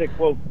to try to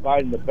quote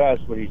Biden the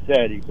best what he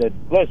said. He said,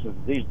 "Listen,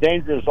 these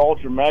dangerous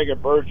ultra MAGA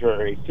birds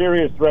are a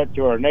serious threat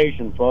to our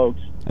nation,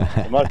 folks.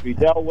 They must be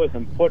dealt with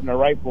and put in a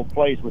rightful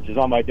place, which is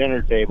on my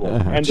dinner table."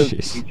 End of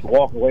speech,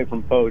 walk away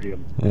from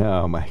podium.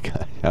 Oh, my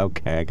God.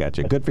 Okay, I got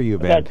you. Good for you,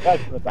 Van.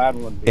 That's the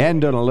battle.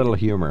 End on a little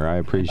humor. I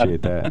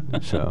appreciate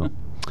that. So,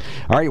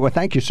 all right. Well,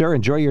 thank you, sir.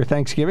 Enjoy your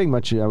Thanksgiving.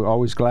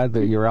 Always glad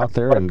that you're out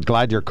there and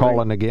glad you're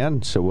calling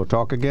again. So we'll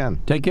talk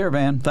again. Take care,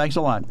 Van. Thanks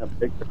a lot.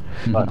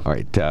 All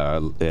right.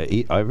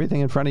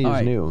 Everything in front of you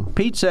is new.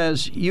 Pete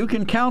says, you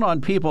can count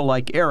on people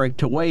like Eric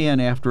to weigh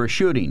in after a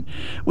shooting.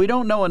 We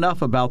don't know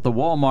enough about the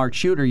Walmart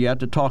shooter yet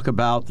to talk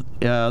about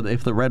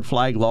if the red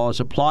flag law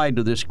is applied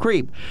to this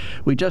creep.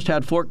 We just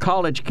had 4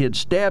 college kids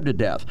stabbed to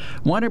death.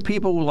 When are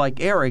people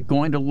like Eric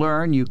going to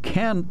learn you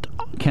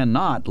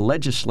cannot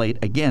legislate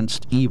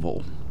against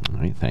evil? All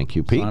right, thank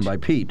you, Pete. Signed by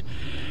Pete.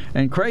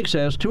 And Craig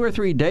says, 2 or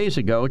 3 days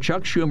ago,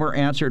 Chuck Schumer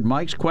answered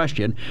Mike's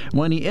question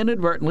when he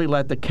inadvertently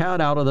let the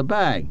cat out of the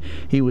bag.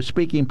 He was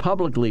speaking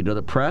publicly to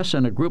the press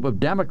and a group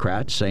of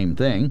Democrats, same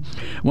thing,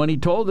 when he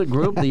told the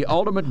group the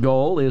ultimate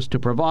goal is to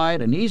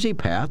provide an easy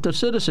path to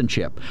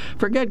citizenship.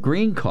 Forget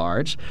green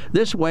cards.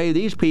 This way,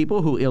 these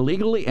people who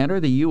illegally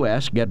enter the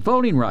U.S. get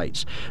voting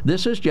rights.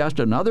 This is just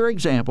another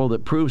example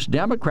that proves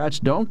Democrats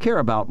don't care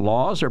about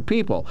laws or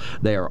people.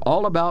 They are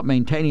all about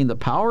maintaining the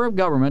power of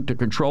government to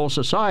control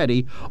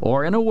society,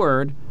 or in a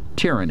word,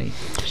 tyranny.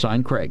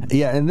 Signed, Craig.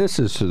 Yeah, and this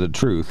is the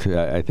truth.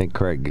 I think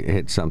Craig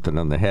hit something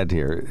on the head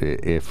here.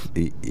 If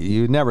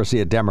you never see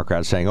a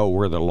Democrat saying, "Oh,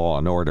 we're the law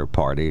and order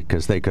party,"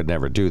 because they could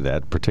never do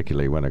that,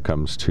 particularly when it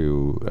comes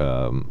to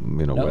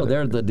No,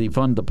 they're the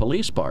defund the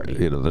police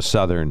party. The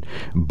southern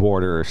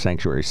border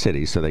sanctuary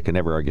cities, so they can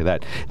never argue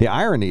that. The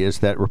irony is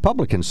that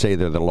Republicans say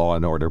they're the law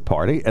and order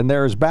party, and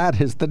they're as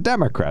bad as the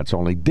Democrats,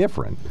 only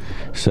different.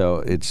 So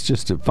it's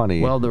just a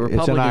funny. Well, the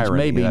Republicans irony,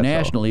 may be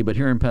nationally, but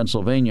here in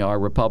Pennsylvania, our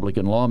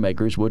Republican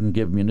lawmakers wouldn't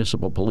give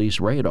municipal police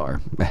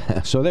radar.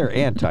 So they're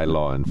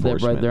anti-law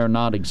enforcement. They're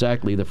not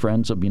exactly the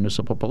friends of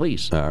municipal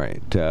police. All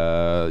right.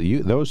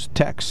 Those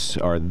texts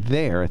are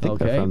there. I think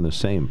they're from the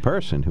same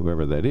person,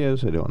 whoever that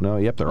is. I don't know.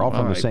 Yep, they're all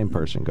from the same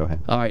person. Go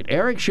ahead. All right.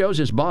 Eric shows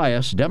his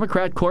bias.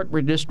 Democrat court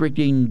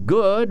redistricting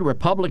good,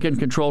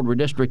 Republican-controlled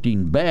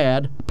redistricting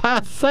bad.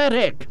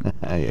 Pathetic.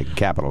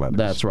 Capital letters.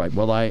 That's right.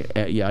 Well, I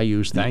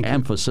use the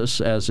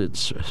emphasis as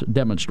it's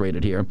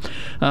demonstrated here.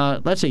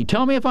 Let's see.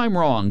 Tell me if I'm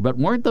wrong, but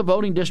weren't the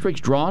voting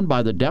districts drawn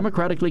by the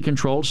democratically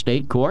controlled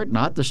state court,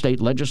 not the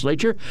state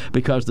legislature,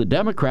 because the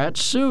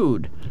Democrats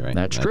sued? Right.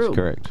 That's true. That's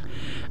correct.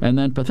 And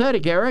then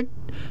pathetic, Eric,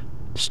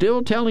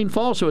 still telling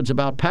falsehoods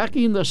about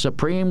packing the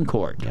Supreme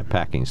Court. Yeah,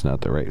 packing's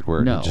not the right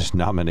word. No. He just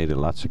nominated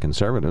lots of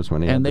conservatives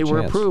when he had the chance. And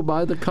they were approved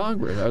by the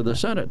Congress or the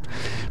Senate.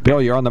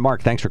 Bill, you're on the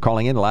mark. Thanks for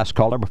calling in. Last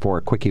caller before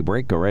a quickie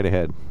break. Go right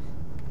ahead.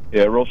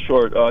 Yeah, real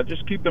short.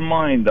 Just keep in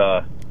mind,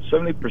 70%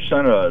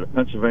 of the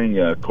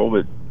Pennsylvania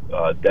COVID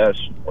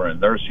deaths were in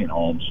nursing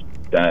homes.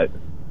 That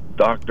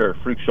Dr.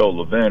 Freakshow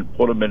Levin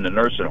put him in the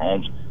nursing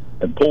homes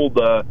and pulled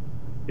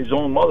his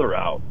own mother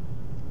out.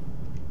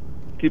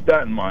 Keep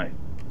that in mind.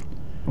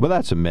 Well,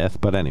 that's a myth,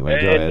 but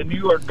anyway, go ahead. The New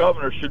York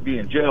governor should be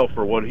in jail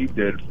for what he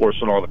did,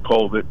 forcing all the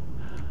COVID.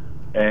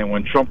 And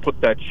when Trump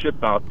put that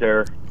ship out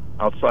there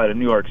outside of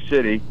New York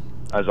City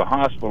as a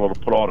hospital to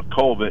put all the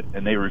COVID,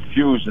 and they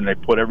refused and they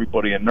put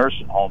everybody in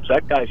nursing homes,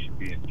 that guy should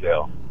be in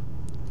jail.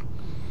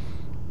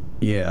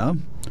 Yeah.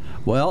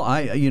 Well,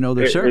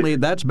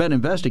 that's been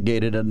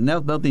investigated, and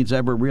nothing's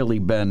ever really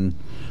been,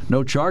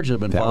 no charges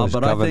have been filed. But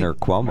Governor I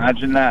think Cuomo.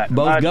 Imagine that.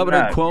 Both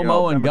Governor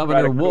Cuomo and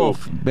Governor Democratic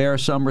Wolf bear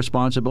some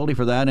responsibility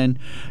for that, and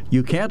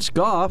you can't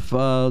scoff.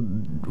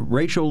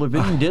 Rachel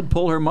Levine did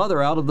pull her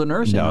mother out of the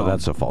nursing home. No,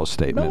 that's a false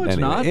statement. No, it's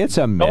anyway, not. It's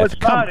a myth. No, it's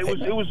not.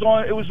 It was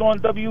on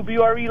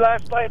WVRE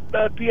last night,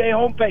 PA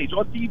homepage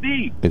on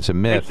TV. It's a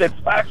myth. It said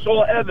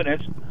factual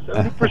evidence: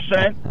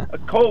 70% of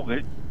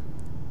COVID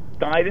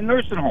died in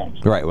nursing homes.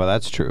 Right. Well,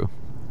 that's true.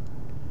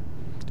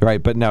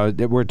 Right, but no,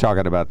 we're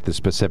talking about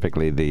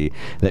specifically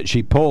that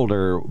she pulled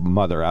her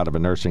mother out of a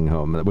nursing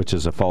home, which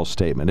is a false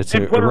statement. It's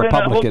a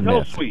Republican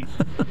myth.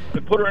 They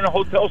put her in a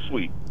hotel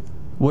suite.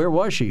 Where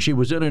was she? She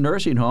was in a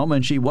nursing home,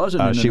 and she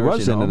wasn't in a nursing home. She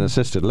was in an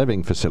assisted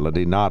living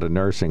facility, not a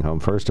nursing home,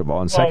 first of all.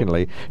 And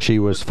secondly, she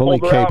was fully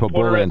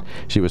capable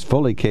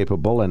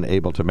and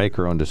able to make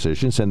her own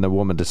decisions. And the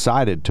woman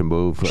decided to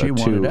move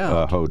to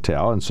a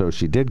hotel, and so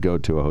she did go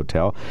to a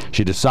hotel.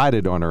 She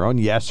decided on her own.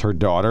 Yes, her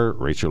daughter,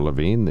 Rachel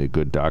Levine, the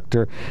good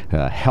doctor,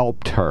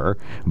 helped her,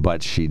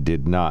 but she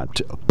did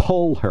not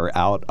pull her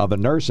out of a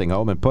nursing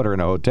home and put her in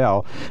a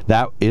hotel.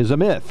 That is a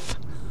myth.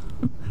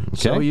 Okay.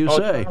 So you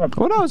say.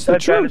 Well, no, it's the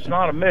truth. It's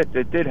not a myth.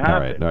 It did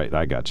happen. All right,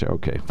 I got you.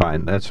 Okay,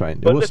 fine. That's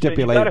fine. But we'll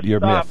stipulate your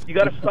myth. You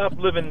got to stop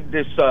living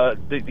this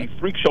the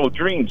freak show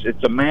dreams.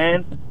 It's a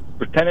man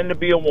pretending to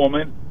be a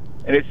woman,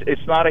 and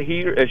it's not a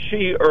he, a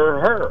she, or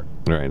her.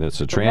 Right,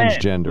 it's a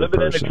transgender living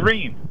person. In a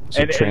dream. It's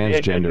a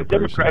transgender and the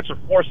Democrats are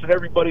forcing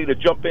everybody to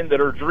jump into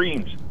their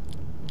dreams.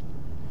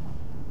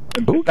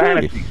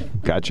 Okay,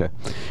 gotcha.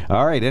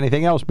 All right,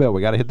 anything else, Bill?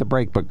 We got to hit the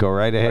break, but go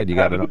right ahead. You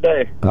got it. Have a good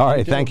day. All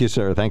right, thank you,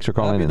 sir. Thanks for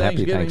calling in.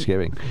 Happy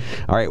Thanksgiving.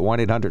 All right,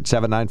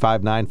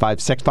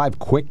 1-800-795-9565.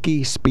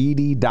 Quickie,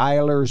 speedy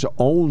dialers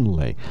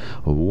only.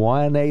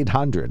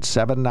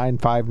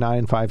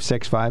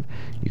 1-800-795-9565.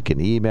 You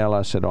can email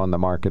us at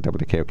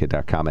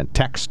onthemark@wkok.com and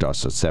text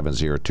us at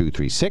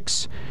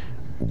 70236.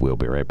 We'll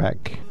be right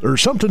back.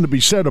 There's something to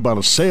be said about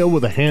a sale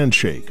with a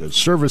handshake. A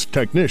service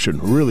technician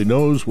who really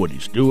knows what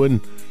he's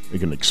doing. They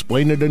can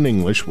explain it in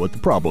English what the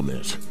problem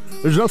is.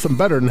 There's nothing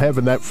better than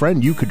having that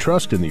friend you could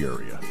trust in the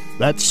area.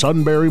 That's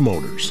Sunbury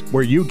Motors,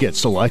 where you get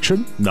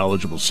selection,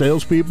 knowledgeable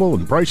salespeople,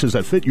 and prices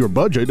that fit your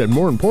budget, and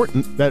more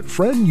important, that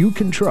friend you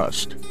can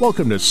trust.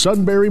 Welcome to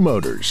Sunbury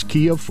Motors,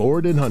 Kia,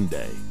 Ford, and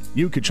Hyundai.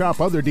 You could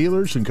shop other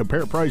dealers and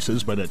compare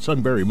prices, but at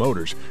Sunbury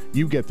Motors,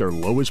 you get their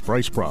lowest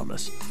price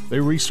promise. They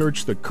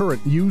research the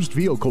current used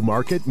vehicle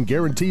market and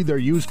guarantee their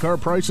used car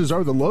prices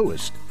are the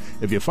lowest.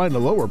 If you find a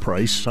lower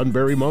price,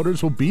 Sunbury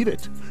Motors will beat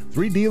it.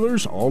 3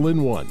 dealers all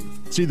in one.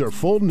 See their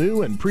full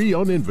new and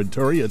pre-owned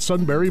inventory at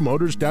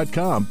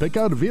sunburymotors.com. Pick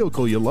out a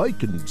vehicle you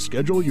like and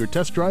schedule your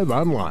test drive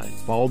online.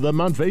 Follow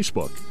them on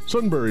Facebook.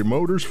 Sunbury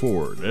Motors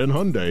Ford and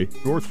Hyundai,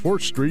 North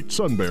 4th Street,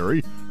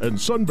 Sunbury, and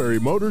Sunbury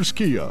Motors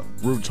Kia,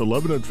 routes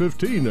 11 and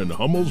 15 in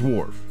Hummel's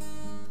Wharf.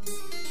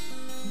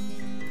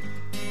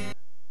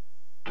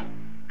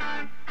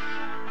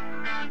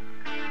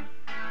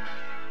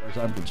 as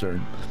I'm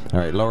concerned. All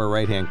right, lower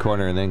right-hand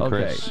corner, and then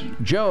Chris. Okay.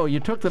 Joe, you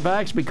took the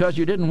vax because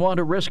you didn't want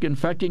to risk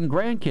infecting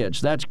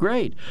grandkids. That's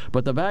great.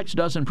 But the vax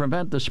doesn't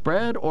prevent the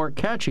spread or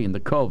catching the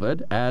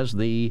COVID as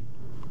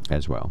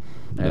well.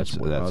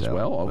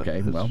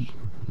 Okay, well.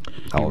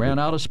 He ran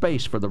out of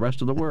space for the rest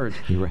of the words.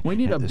 We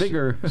need a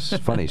bigger... It's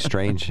funny,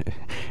 strange.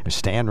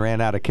 Stan ran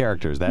out of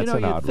characters. That's an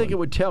odd one. You'd think it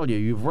would tell you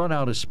you've run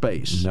out of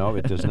space. No,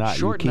 it does not.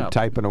 You keep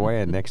typing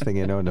away, and next thing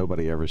you know,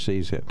 nobody ever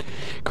sees it.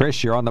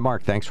 Chris, you're on the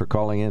mark. Thanks for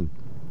calling in.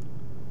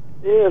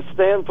 Yeah,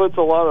 Stan puts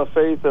a lot of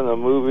faith in a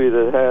movie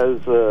that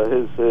has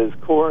his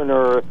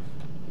coroner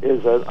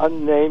is an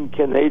unnamed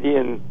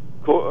Canadian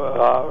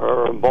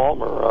or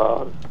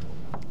embalmer,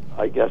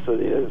 I guess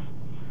it is,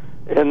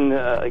 in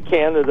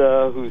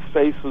Canada, whose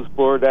face was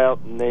blurred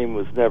out and name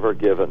was never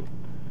given.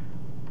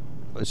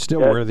 It's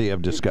still worthy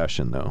of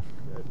discussion, though.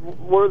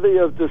 Worthy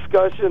of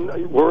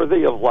discussion,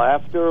 worthy of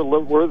laughter,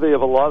 worthy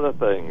of a lot of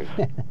things.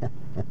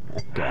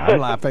 Okay, I'm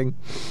laughing.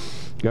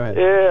 Go ahead.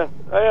 Yeah,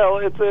 well,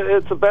 it's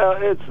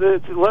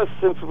less,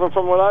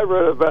 from what I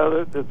read about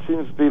it, it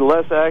seems to be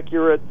less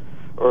accurate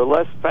or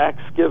less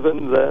facts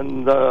given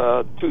than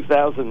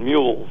 2,000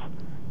 Mules,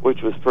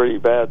 which was pretty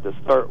bad to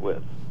start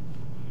with.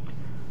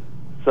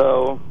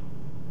 So,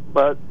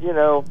 but,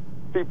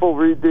 people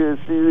see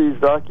these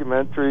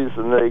documentaries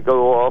and they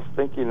go off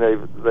thinking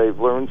they've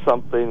learned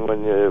something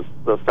when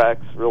the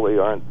facts really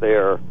aren't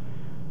there.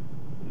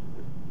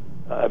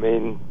 I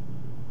mean,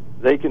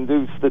 they can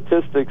do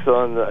statistics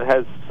on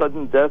has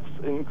sudden deaths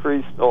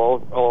increased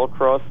all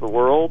across the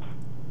world.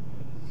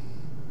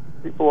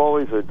 People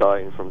always are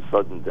dying from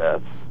sudden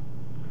deaths.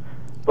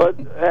 But,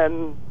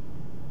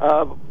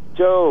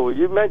 Joe,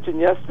 you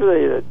mentioned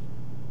yesterday that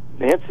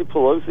Nancy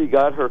Pelosi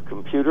got her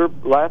computer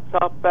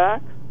laptop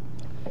back?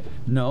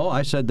 No,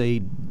 I said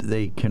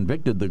they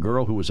convicted the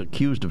girl who was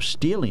accused of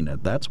stealing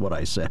it. That's what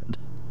I said.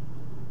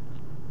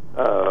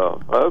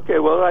 Oh, okay.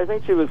 Well, I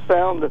think she was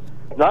found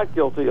not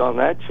guilty on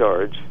that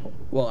charge.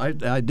 Well,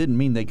 I didn't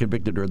mean they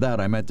convicted her of that.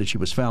 I meant that she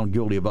was found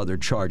guilty of other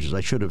charges.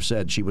 I should have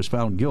said she was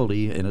found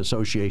guilty in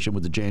association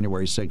with the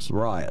January 6th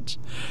riots.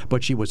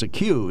 But she was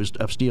accused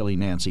of stealing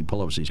Nancy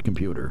Pelosi's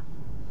computer.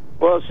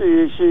 Well, she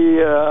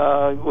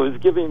was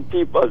giving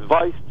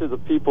advice to the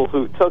people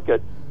who took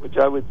it, which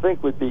I would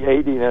think would be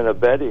aiding and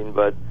abetting,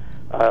 but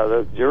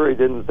the jury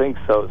didn't think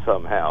so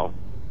somehow.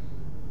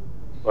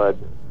 But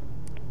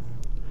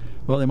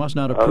well, they must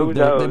not approve.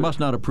 They must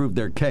not approve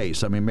their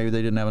case. I mean, maybe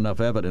they didn't have enough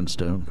evidence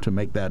to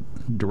make that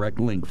direct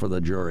link for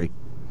the jury.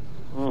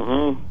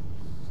 Mm-hmm.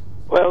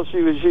 Well,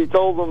 she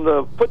told them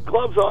to put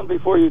gloves on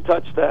before you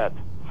touch that,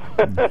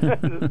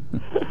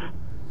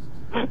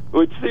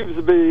 which seems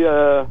to be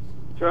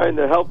trying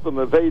to help them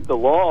evade the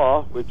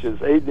law, which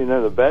is aiding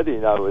and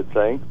abetting, I would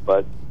think,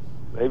 but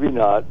maybe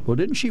not. Well,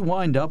 didn't she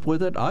wind up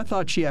with it? I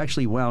thought she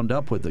actually wound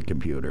up with the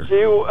computer.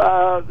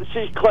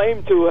 She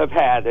claimed to have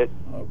had it.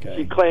 Okay.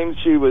 She claims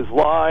she was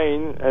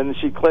lying, and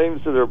she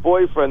claims that her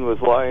boyfriend was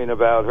lying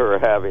about her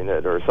having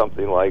it or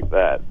something like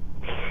that.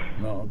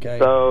 Okay.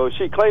 So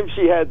she claims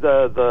she had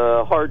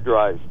the hard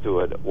drives to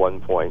it at one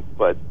point,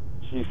 but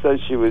she says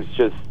she was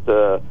just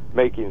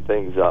making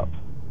things up.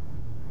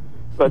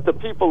 But the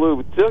people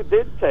who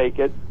did take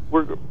it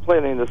were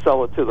planning to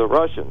sell it to the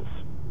Russians.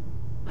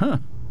 Huh.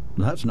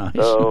 That's nice.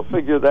 So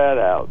figure that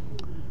out.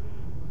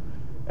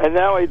 And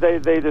now he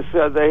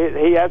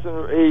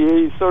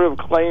sort of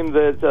claimed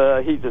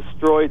that he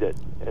destroyed it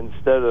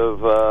instead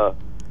of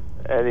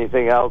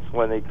anything else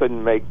when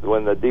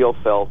the deal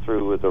fell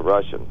through with the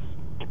Russians.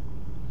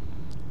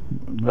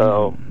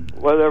 So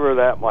whatever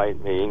that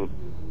might mean.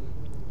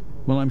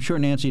 Well, I'm sure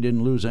Nancy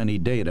didn't lose any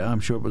data. I'm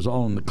sure it was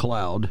all in the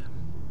cloud.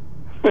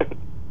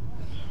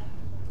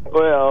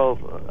 Well,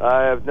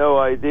 I have no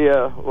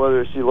idea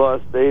whether she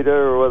lost data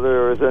or whether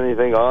there was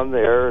anything on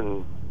there,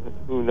 and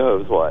who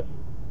knows what.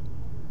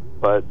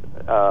 But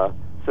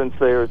since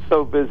they were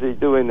so busy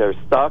doing their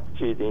stock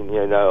cheating,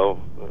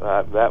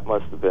 that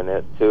must have been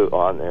it too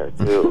on there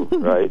too,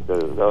 right?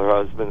 Her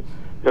husband,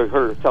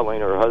 her telling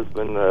her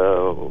husband,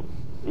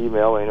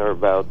 emailing her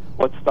about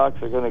what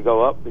stocks are going to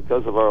go up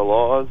because of our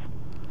laws.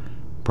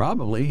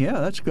 Probably,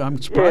 yeah.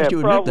 I'm surprised you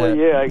admit that.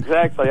 Yeah,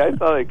 exactly. I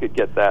thought I could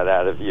get that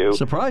out of you.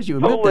 Surprised you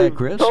admit that,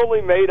 Chris.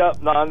 Totally made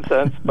up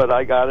nonsense, but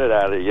I got it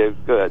out of you.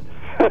 Good.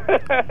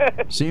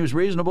 Seems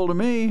reasonable to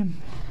me.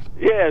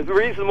 Yeah, it's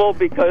reasonable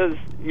because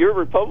your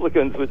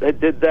Republicans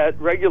did that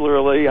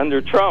regularly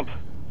under Trump.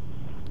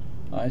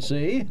 I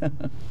see.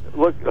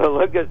 Look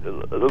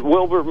at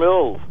Wilbur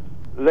Mills.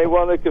 They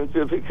want to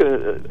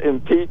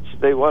impeach.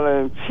 They want to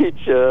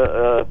impeach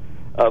a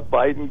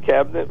Biden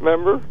cabinet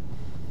member.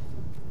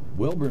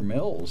 Wilbur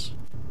Mills.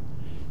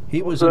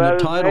 He was in the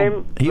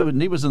title. He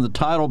was in the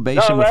Tidal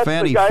Basin with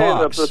Fannie Fox.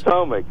 That's the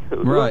guy in the Potomac.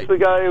 Right. Who's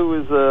the guy who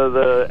was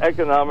the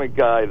economic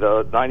guy,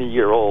 the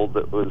 90-year-old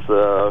that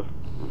was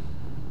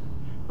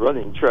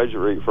running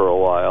Treasury for a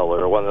while,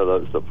 or one of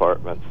those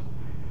departments?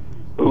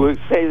 Who would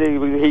say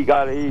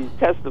that he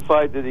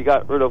testified that he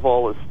got rid of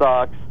all his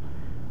stocks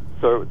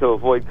to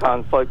avoid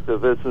conflict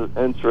of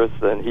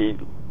interest, and he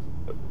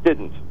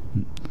didn't.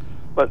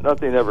 But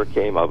nothing ever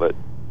came of it.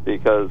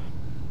 because,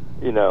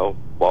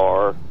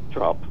 bar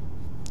Trump.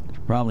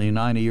 Probably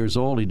 90 years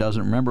old. He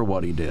doesn't remember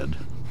what he did.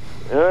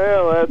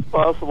 Yeah, that's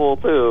possible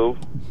too.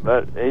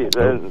 But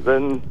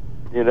then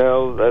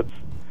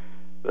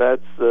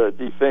that's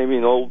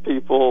defaming old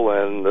people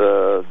and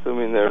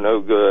assuming they're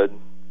no good.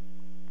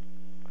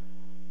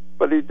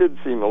 But he did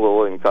seem a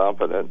little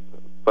incompetent.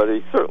 But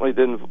he certainly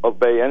didn't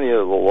obey any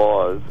of the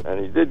laws, and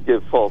he did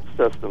give false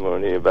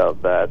testimony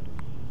about that.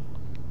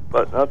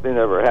 But nothing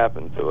ever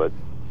happened to it.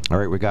 All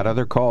right, we got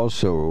other calls,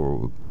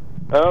 so...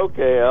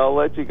 Okay, I'll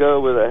let you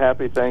go with a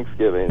happy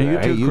Thanksgiving.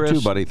 Hey, you too,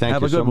 buddy.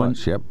 Thank you so one.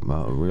 much. Yep,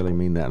 really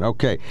mean that.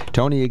 Okay,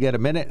 Tony, you get a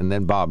minute, and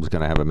then Bob's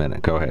going to have a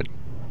minute. Go ahead.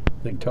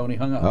 I think Tony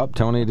hung up. Oh,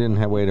 Tony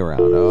didn't wait around.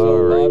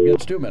 So Bob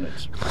gets 2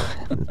 minutes.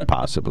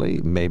 Possibly.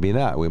 Maybe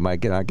not. We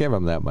might not give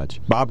him that much.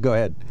 Bob, go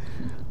ahead.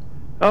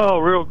 Oh,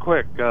 real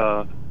quick.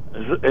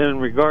 In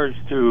regards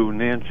to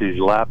Nancy's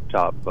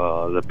laptop,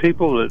 the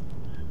people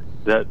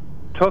that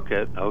took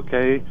it,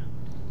 okay,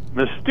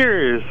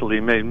 mysteriously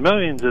made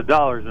millions of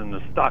dollars in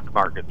the stock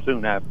market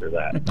soon after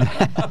that.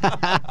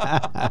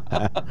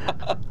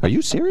 Are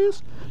you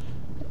serious?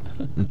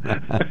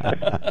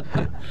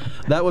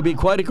 That would be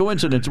quite a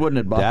coincidence, wouldn't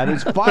it, Bob? That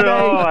is funny.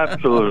 Oh,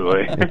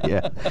 absolutely.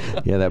 Yeah,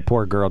 that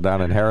poor girl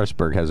down in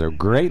Harrisburg has a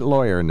great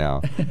lawyer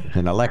now,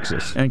 an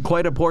Alexis. And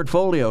quite a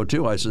portfolio,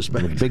 too, I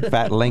suspect. A big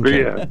fat Lincoln.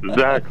 Yeah,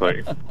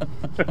 exactly.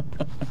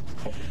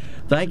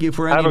 Thank you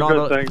for ending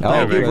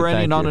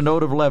on a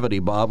note of levity,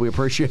 Bob. We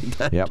appreciate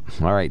that. Yep.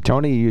 All right,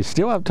 Tony, you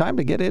still have time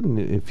to get in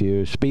if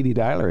you speedy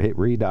dial or hit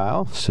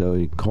redial, so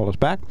you can call us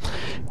back.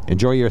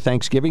 Enjoy your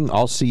Thanksgiving.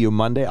 I'll see you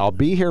Monday. I'll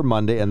be here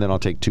Monday, and then I'll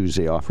take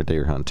Tuesday off for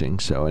deer hunting.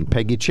 And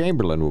Peggy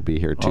Chamberlain will be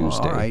here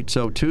Tuesday. All right.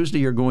 So Tuesday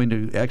you're going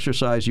to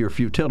exercise your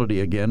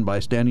futility again by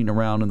standing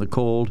around in the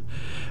cold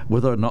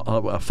with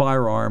a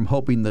firearm,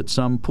 hoping that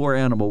some poor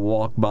animal will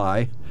walk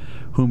by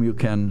whom you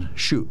can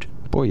shoot.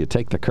 Boy, you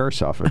take the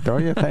curse off it,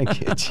 don't you?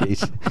 Thank you.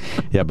 Jeez.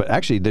 Yeah, but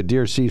actually the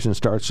deer season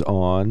starts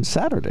on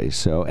Saturday,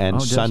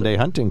 and Sunday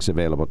hunting's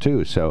available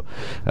too. So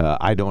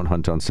I don't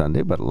hunt on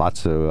Sunday, but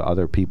lots of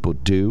other people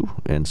do,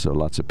 and so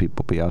lots of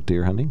people be out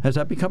deer hunting. Has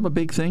that become a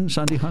big thing,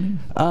 Sunday hunting?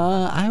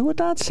 I would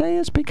not say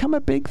it's become a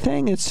big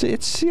thing. It's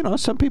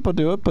some people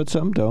do it, but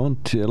some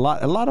don't. A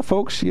lot of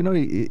folks,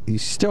 you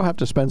still have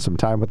to spend some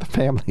time with the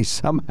family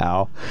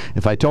somehow.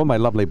 If I told my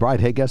lovely bride,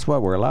 hey, guess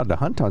what? We're allowed to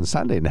hunt on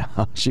Sunday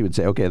now, she would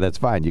say, okay, that's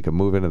fine. You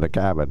can move into the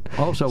cabin.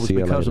 Also, it was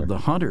because of the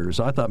hunters.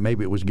 I thought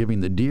maybe it was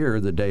giving the deer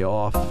the day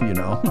off,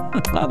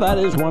 Well, that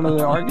is one of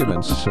the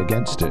arguments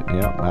against it.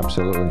 Yeah,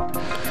 absolutely.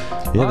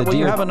 Yeah, well,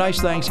 you have a nice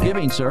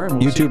Thanksgiving, sir.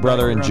 And you too,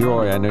 brother.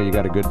 Enjoy. I know you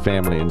got a good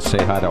family, and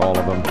say hi to all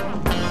of them.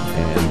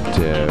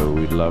 And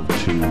we'd love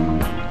to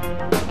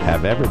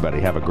have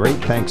everybody have a great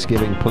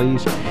Thanksgiving,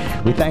 please.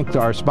 We thank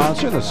our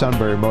sponsor, the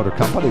Sunbury Motor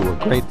Company. We're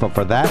grateful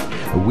for that.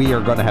 We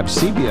are going to have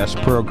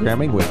CBS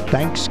programming with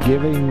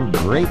Thanksgiving,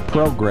 great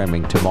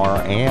programming tomorrow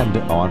and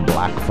on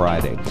Black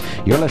Friday.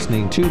 You're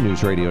listening to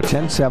News Radio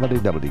 1070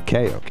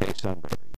 WKOK Sunbury.